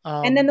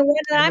 And then the one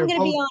that I'm going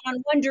to be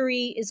on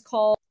Wondery is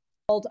called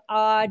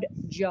Odd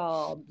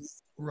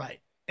Jobs.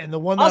 Right. And the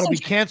one that'll be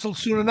canceled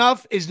soon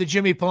enough is the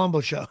Jimmy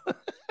Palumbo show.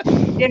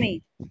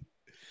 Jimmy,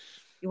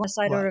 you want to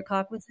side order a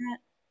cock with that?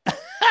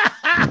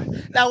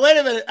 Now, wait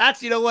a minute.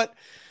 Actually, you know what?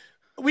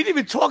 We didn't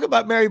even talk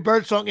about Mary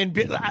Birdsong, and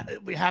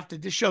we have to.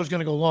 This show's going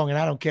to go long, and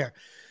I don't care.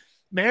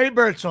 Mary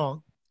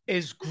Birdsong,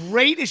 as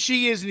great as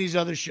she is in these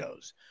other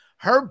shows,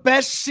 her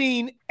best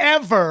scene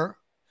ever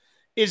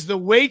is the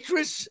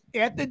waitress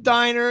at the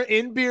diner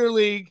in Beer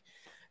League,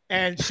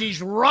 and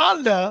she's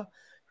Rhonda,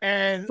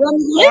 and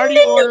Artie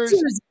orders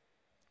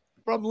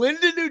from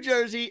Linden, New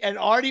Jersey, and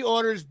Artie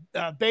orders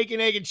bacon,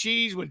 egg, and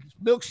cheese with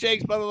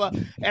milkshakes, blah, blah, blah.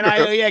 And I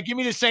go, yeah, give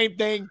me the same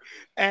thing.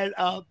 And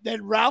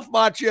then Ralph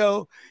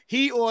Macchio,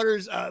 he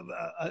orders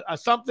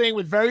something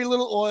with very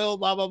little oil,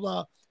 blah, blah,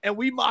 blah. And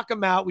we mock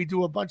him out. We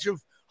do a bunch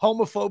of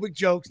homophobic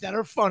jokes that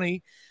are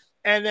funny.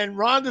 And then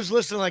Rhonda's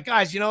listening like,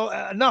 guys,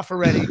 enough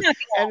already.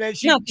 And then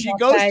she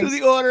goes through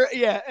the order.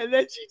 Yeah. And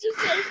then she just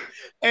says,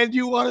 and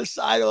you want to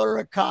side order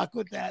a cock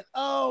with that.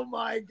 Oh,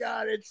 my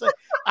God. It's like,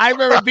 I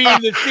remember being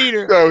in the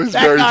theater. That was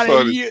very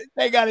funny.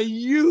 They got a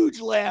huge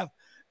laugh.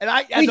 And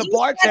I, as a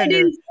bartender.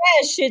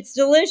 Fresh, it's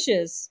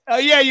delicious. Oh,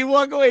 yeah. You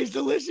walk away. It's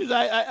delicious.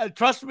 I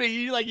trust me.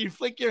 You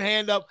flick your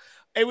hand up.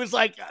 It was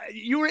like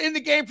you were in the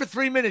game for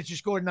 3 minutes. You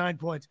scored 9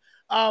 points.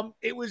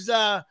 It was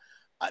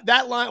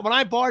that line when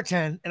I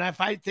bartend, and if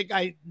I think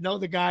I know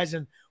the guys,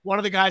 and one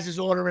of the guys is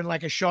ordering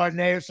like a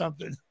Chardonnay or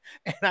something,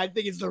 and I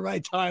think it's the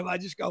right time, I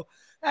just go,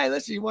 "Hey,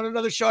 listen, you want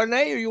another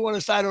Chardonnay, or you want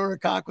a side order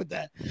cock with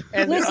that?"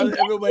 And listen, get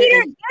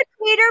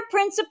Peter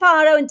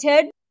Principato and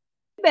Ted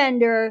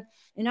Bender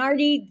and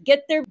Artie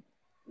get their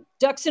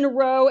ducks in a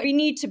row. We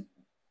need to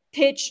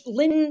pitch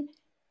Linden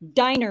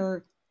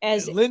Diner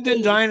as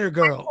Linden Diner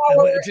Girl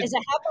as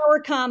a half-hour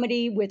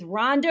comedy with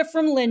Rhonda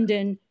from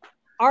Linden,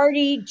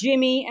 Artie,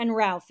 Jimmy, and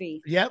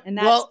Ralphie. Yep. And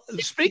well,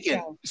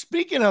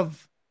 speaking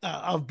of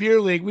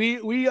beer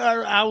league,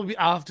 I'll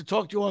have to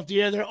talk to you off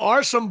the air. There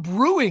are some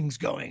brewings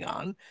going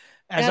on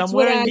as I'm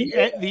wearing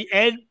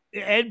the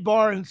Ed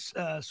Bar and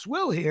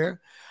Swill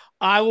here.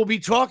 I will be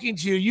talking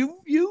to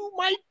you. You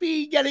might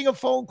be getting a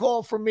phone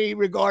call from me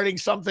regarding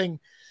something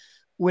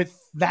with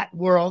that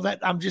world. That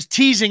I'm just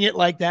teasing it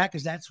like that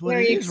because that's what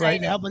it is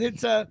right now. But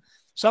it's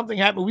something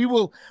happened. Me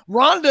and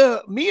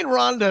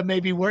Rhonda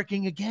may be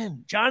working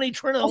again. Johnny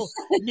Trino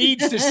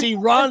needs to see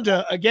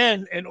Rhonda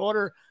again and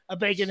order a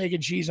bacon, egg,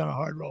 and cheese on a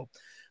hard roll.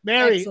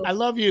 Mary, excellent. I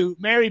love you.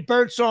 Mary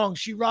Birdsong,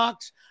 she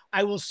rocks.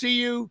 I will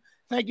see you.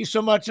 Thank you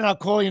so much, and I'll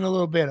call you in a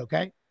little bit,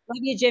 okay?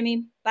 Love you,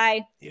 Jimmy.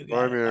 Bye.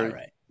 Bye, Mary. All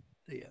right.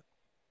 See ya.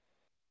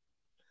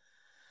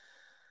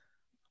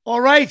 All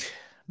right,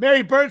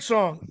 Mary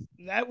Birdsong.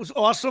 That was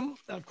awesome.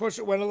 Of course,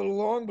 it went a little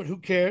long, but who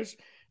cares?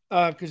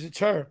 Because it's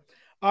her.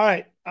 All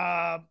right.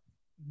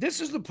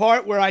 This is the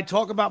part where I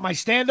talk about my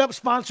stand-up,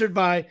 sponsored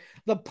by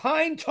the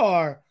Pine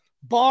Tar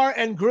Bar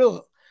and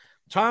Grill.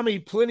 Tommy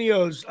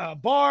Plinio's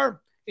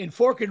bar in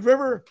Forked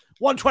River,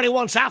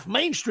 121 South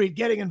Main Street.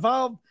 Getting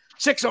involved,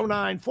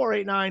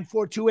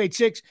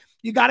 609-489-4286.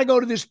 You got to go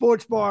to this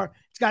sports bar.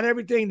 It's got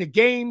everything, the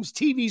games,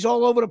 TVs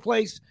all over the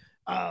place,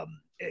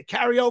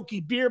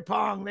 karaoke, beer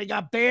pong. They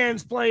got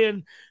bands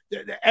playing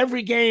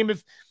every game.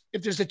 If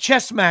there's a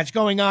chess match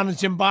going on in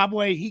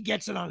Zimbabwe, he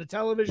gets it on the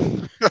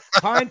television.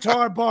 Pine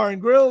Tar Bar and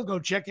Grill. Go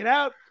check it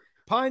out.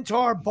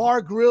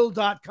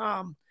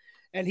 PineTarBarGrill.com.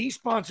 And he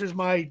sponsors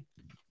my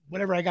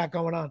whatever I got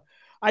going on.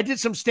 I did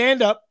some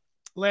stand-up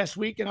last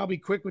week, and I'll be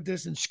quick with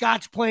this, in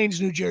Scotch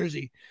Plains, New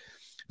Jersey. It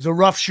was a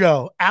rough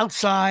show.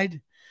 Outside,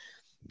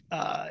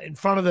 in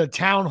front of the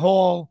town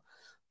hall.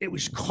 It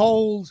was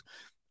cold,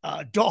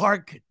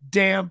 dark,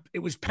 damp. It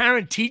was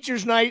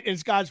parent-teachers night in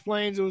Scotch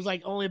Plains. It was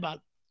like only about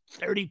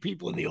 30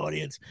 people in the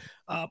audience.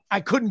 I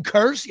couldn't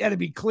curse. You had to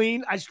be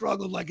clean. I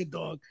struggled like a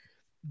dog.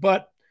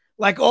 But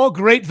like all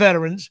great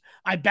veterans,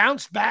 I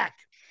bounced back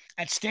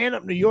at Stand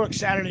Up New York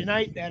Saturday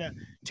night. They had a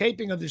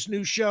taping of this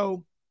new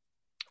show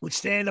with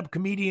stand-up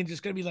comedians. It's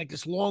going to be like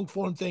this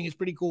long-form thing. It's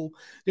pretty cool.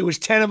 There was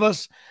 10 of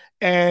us,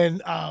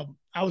 and I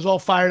was all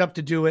fired up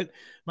to do it.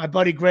 My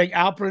buddy Greg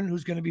Alperin,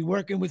 who's going to be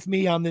working with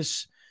me on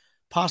this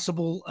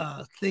possible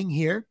thing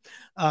here.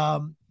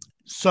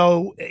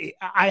 So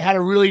I had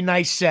a really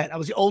nice set. I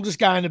was the oldest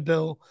guy in the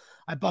bill.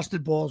 I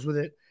busted balls with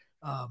it.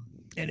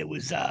 And it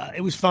was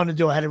fun to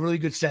do. I had a really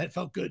good set. It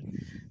felt good,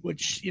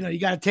 which, you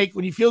got to take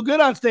when you feel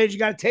good on stage, you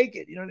got to take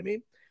it. You know what I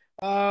mean?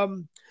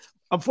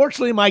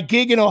 Unfortunately, my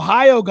gig in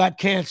Ohio got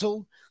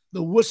canceled.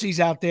 The wussies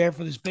out there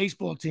for this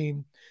baseball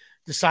team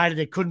decided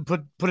they couldn't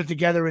put it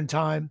together in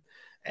time.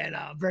 And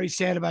I'm very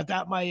sad about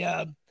that.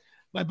 My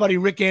buddy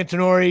Rick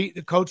Antonori,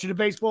 the coach of the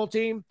baseball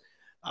team,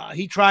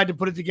 he tried to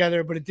put it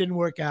together, but it didn't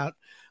work out.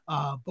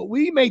 But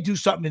we may do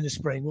something in the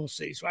spring. We'll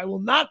see. So I will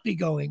not be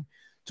going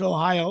to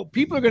Ohio.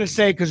 People are going to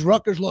say because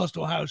Rutgers lost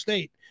to Ohio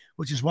State,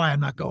 which is why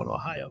I'm not going to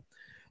Ohio.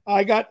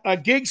 I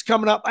got gigs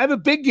coming up. I have a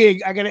big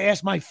gig. I got to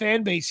ask my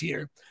fan base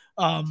here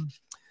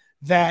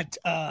that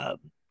I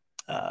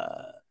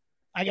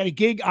got a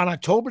gig on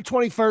October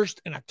 21st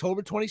and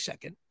October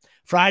 22nd,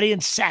 Friday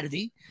and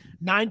Saturday,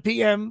 9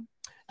 p.m.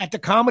 at the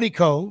Comedy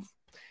Cove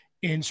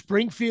in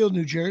Springfield,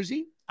 New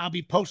Jersey. I'll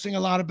be posting a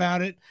lot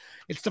about it.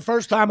 It's the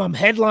first time I'm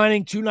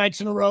headlining 2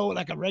 nights in a row,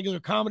 like a regular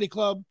comedy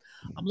club.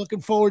 I'm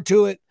looking forward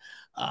to it.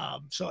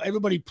 So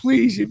everybody,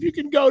 please, if you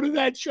can go to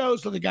that show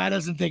so the guy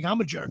doesn't think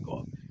I'm a jerk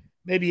off.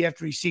 Maybe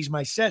after he sees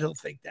my set, he'll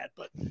think that.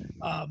 But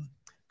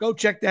go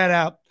check that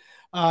out.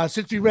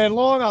 Since we ran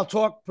long, I'll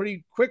talk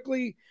pretty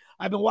quickly.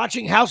 I've been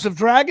watching House of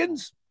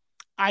Dragons.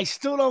 I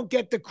still don't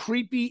get the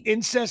creepy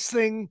incest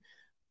thing.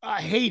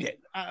 I hate it.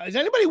 Is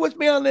anybody with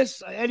me on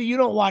this? Eddie, you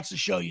don't watch the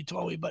show, you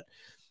told me, but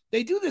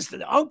they do this to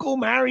the uncle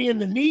marrying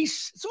the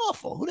niece. It's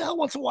awful. Who the hell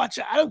wants to watch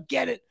it? I don't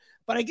get it.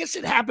 But I guess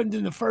it happened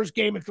in the first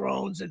Game of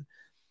Thrones. And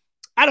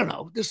I don't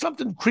know. There's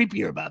something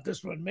creepier about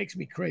this one. It makes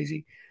me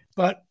crazy.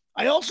 But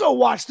I also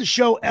watched the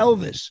show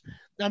Elvis.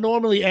 Now,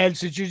 normally, Ed,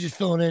 since you're just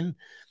filling in,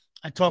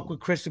 I talk with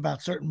Chris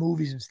about certain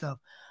movies and stuff.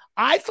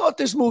 I thought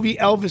this movie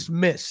Elvis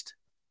missed.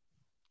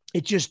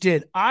 It just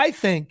did. I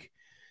think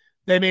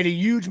they made a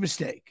huge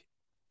mistake.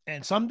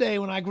 And someday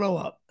when I grow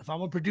up, if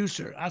I'm a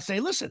producer, I'll say,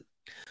 listen,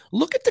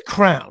 look at The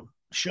Crown.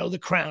 Show The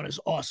Crown is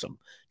awesome.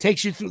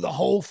 Takes you through the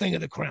whole thing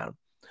of The Crown.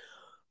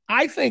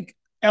 I think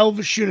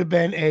Elvis should have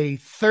been a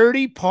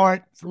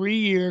 30-part,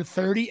 3-year,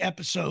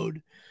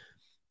 30-episode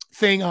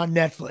thing on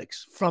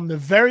Netflix from the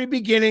very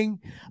beginning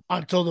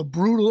until the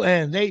brutal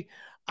end. It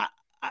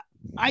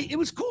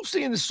was cool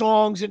seeing the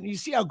songs, and you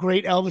see how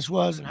great Elvis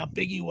was and how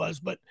big he was,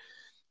 but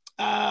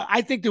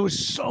I think there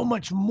was so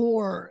much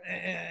more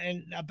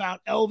and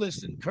about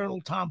Elvis and Colonel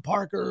Tom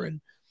Parker,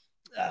 and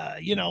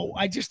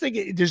I just think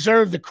it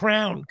deserved the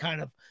crown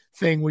kind of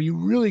thing where you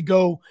really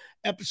go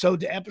episode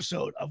to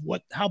episode of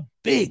how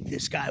big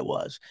this guy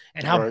was,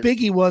 and how big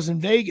he was in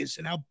Vegas,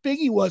 and how big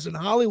he was in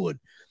Hollywood,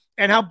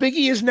 and how big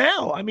he is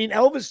now. I mean,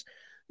 Elvis,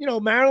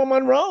 Marilyn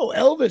Monroe,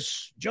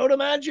 Elvis, Joe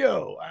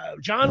DiMaggio,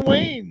 John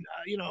Wayne,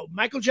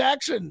 Michael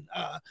Jackson,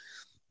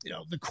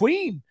 the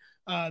Queen.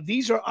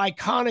 These are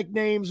iconic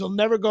names. They'll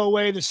never go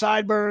away. The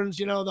sideburns,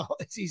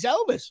 he's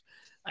Elvis.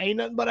 I ain't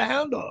nothing but a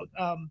hound dog.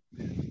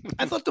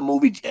 I thought the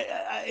movie,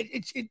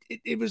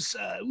 it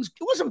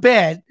wasn't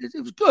bad.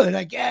 It was good,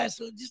 I guess.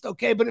 It was just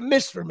okay, but it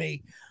missed for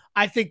me.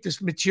 I think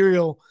this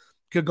material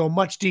could go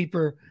much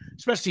deeper,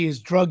 especially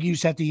his drug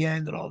use at the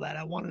end and all that.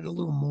 I wanted a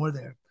little more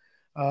there.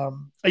 Are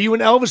you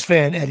an Elvis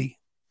fan, Eddie?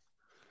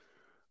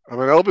 I'm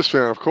an Elvis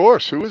fan, of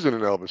course. Who isn't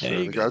an Elvis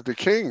fan? The guy's the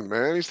king,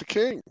 man. He's the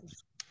king.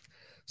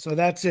 So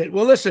that's it.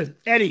 Well, listen,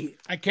 Eddie,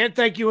 I can't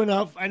thank you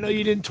enough. I know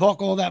you didn't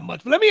talk all that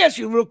much, but let me ask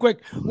you real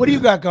quick. What do you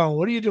got going?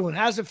 What are you doing?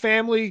 How's the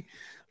family?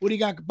 What do you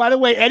got? By the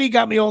way, Eddie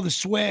got me all the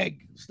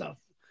swag stuff.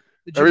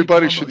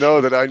 Everybody should know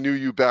that I knew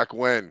you back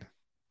when,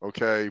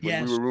 okay?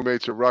 When we were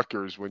roommates at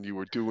Rutgers, when you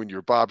were doing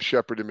your Bob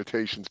Shepard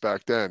imitations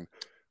back then.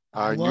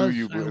 I knew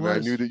you, and I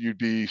knew that you'd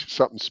be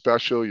something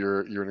special.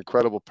 You're an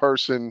incredible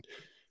person.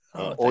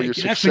 All your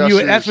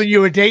successes. That's when you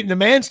were dating the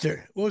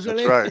Manster. What was her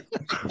name? Right,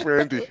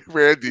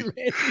 Randy.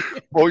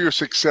 All your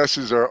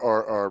successes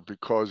are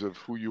because of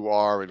who you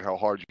are and how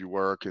hard you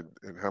work and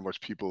how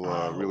much people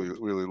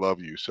really love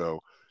you.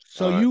 So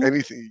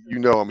anything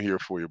I'm here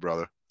for you,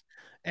 brother.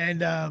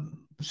 And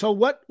so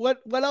what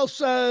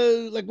else?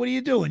 What are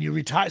you doing?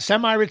 You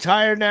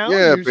semi-retired now?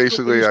 Yeah,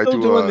 basically, I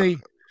do.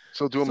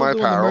 Still doing my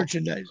apparel.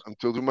 Merchandise. I'm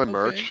still doing my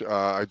merch.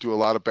 I do a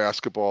lot of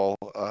basketball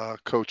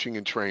coaching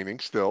and training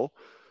still.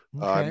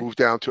 I moved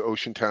down to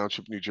Ocean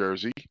Township, New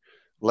Jersey.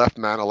 Left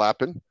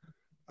Manalapan.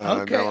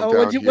 When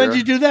did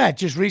you do that?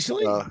 Just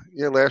recently?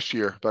 Last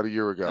year, about a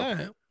year ago.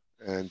 Right.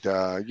 And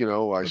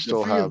I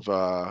still have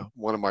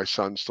one of my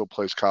sons still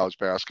plays college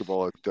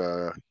basketball at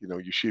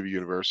Yeshiva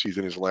University. He's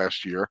in his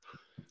last year,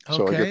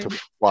 so I get to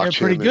watch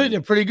him.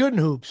 They're pretty good in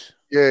hoops.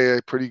 Yeah,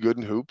 pretty good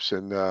in hoops,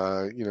 and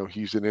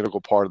he's an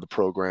integral part of the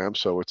program.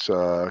 So it's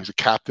he's a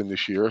captain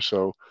this year,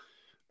 so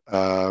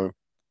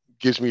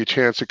gives me a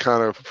chance to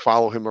kind of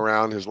follow him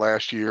around his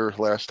last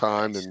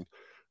time, and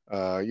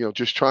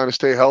just trying to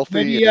stay healthy.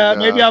 Maybe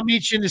I'll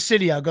meet you in the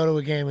city. I'll go to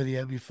a game with you.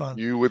 It'd be fun.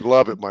 You would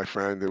love it, my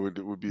friend. It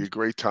would be a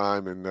great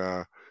time. And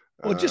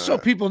well, just so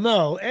people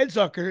know, Ed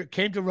Zucker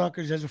came to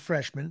Rutgers as a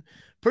freshman.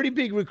 Pretty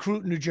big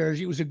recruit in New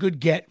Jersey. It was a good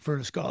get for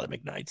the Scarlet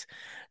McKnights,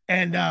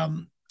 and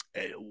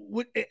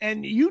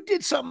you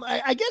did something.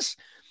 I guess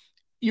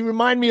you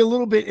remind me a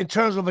little bit in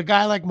terms of a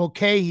guy like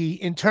Mulcahy.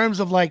 In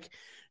terms of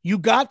you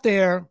got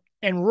there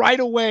and right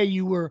away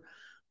you were.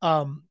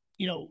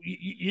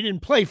 You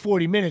didn't play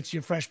 40 minutes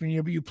your freshman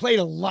year, but you played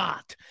a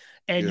lot,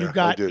 and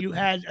you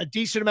had a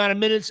decent amount of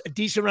minutes, a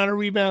decent amount of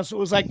rebounds. So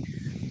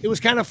it was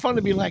kind of fun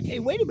to be like, hey,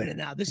 wait a minute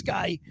now, this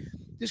guy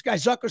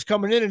Zucker's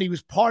coming in, and he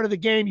was part of the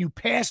game. You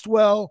passed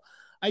well,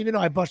 even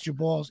though I bust your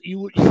balls.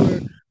 You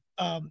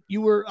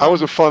were. I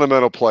was a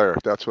fundamental player.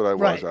 That's what I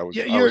was. Right. I was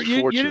you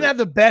fortunate. didn't have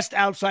the best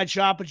outside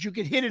shot, but you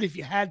could hit it if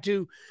you had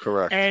to.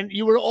 Correct. And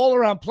you were an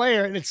all-around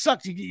player, and it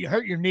sucked. You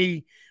hurt your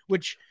knee,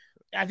 which.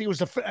 I think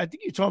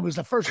you told me it was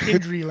the first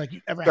injury you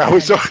ever had.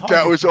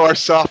 That was our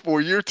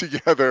sophomore year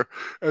together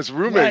as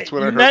roommates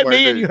when I hurt my knee. You met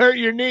me and you hurt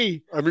your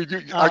knee. I mean,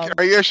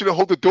 I asked you to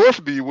hold the door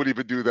for me. You wouldn't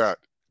even do that.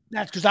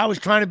 That's because I was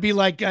trying to be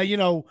like,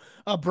 a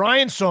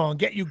Brian song,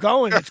 get you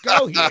going. Let's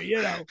go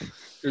here,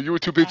 You were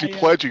too busy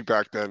pledging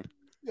back then.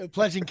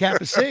 Pledging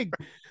Kappa Sig.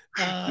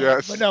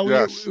 Yes. But no, we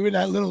were in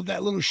that little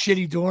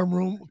shitty dorm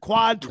room.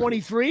 Quad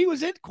 23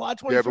 was it? Quad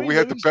 23. Yeah, but we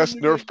had the best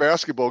Nerf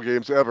basketball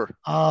games ever.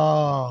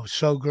 Oh,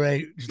 so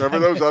great! Remember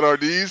those on our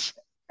knees?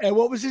 And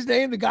what was his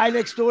name? The guy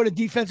next door, the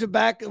defensive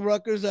back at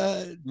Rutgers.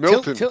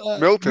 Milton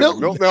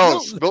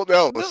Ellis.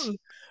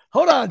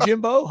 Hold on,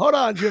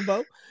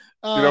 Jimbo.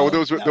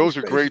 Those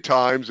are great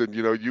times, and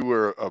you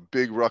were a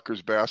big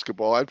Rutgers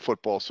basketball and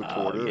football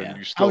supporter, and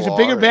you still I was a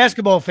bigger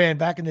basketball fan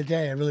back in the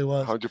day. I really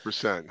was.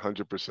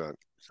 100%.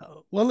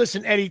 So, well,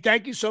 listen, Eddie,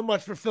 thank you so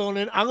much for filling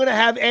in. I'm going to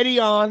have Eddie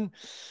on.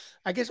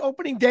 I guess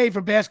opening day for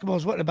basketball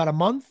is in about a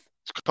month?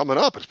 It's coming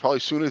up. It's probably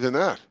sooner than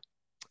that.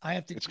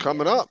 It's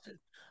coming up.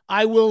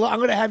 I'm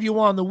going to have you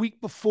on the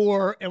week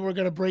before, and we're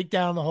going to break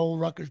down the whole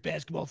Rutgers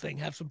basketball thing.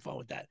 Have some fun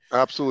with that.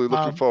 Absolutely.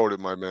 Looking forward to it,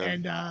 my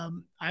man.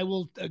 And I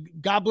will,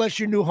 God bless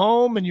your new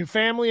home and your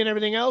family and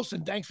everything else.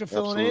 And thanks for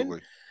filling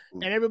in.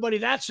 And everybody,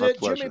 that's it.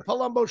 Pleasure. Jimmy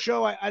Palumbo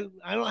Show. I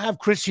don't have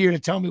Chris here to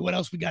tell me what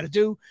else we got to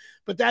do,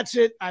 but that's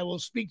it. I will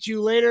speak to you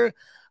later.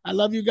 I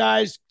love you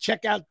guys.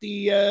 Check out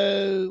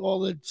all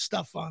the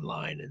stuff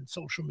online and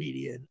social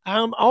media. And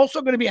I'm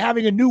also going to be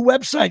having a new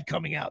website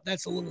coming out.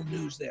 That's a little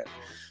news there.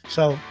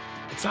 So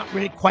It's not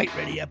really quite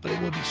ready yet, but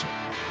it will be soon.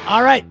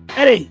 All right,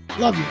 Eddie,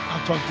 love you.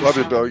 I'll talk to you Love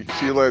soon. you, Billy.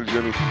 See you later,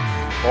 Jimmy.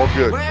 All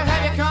good.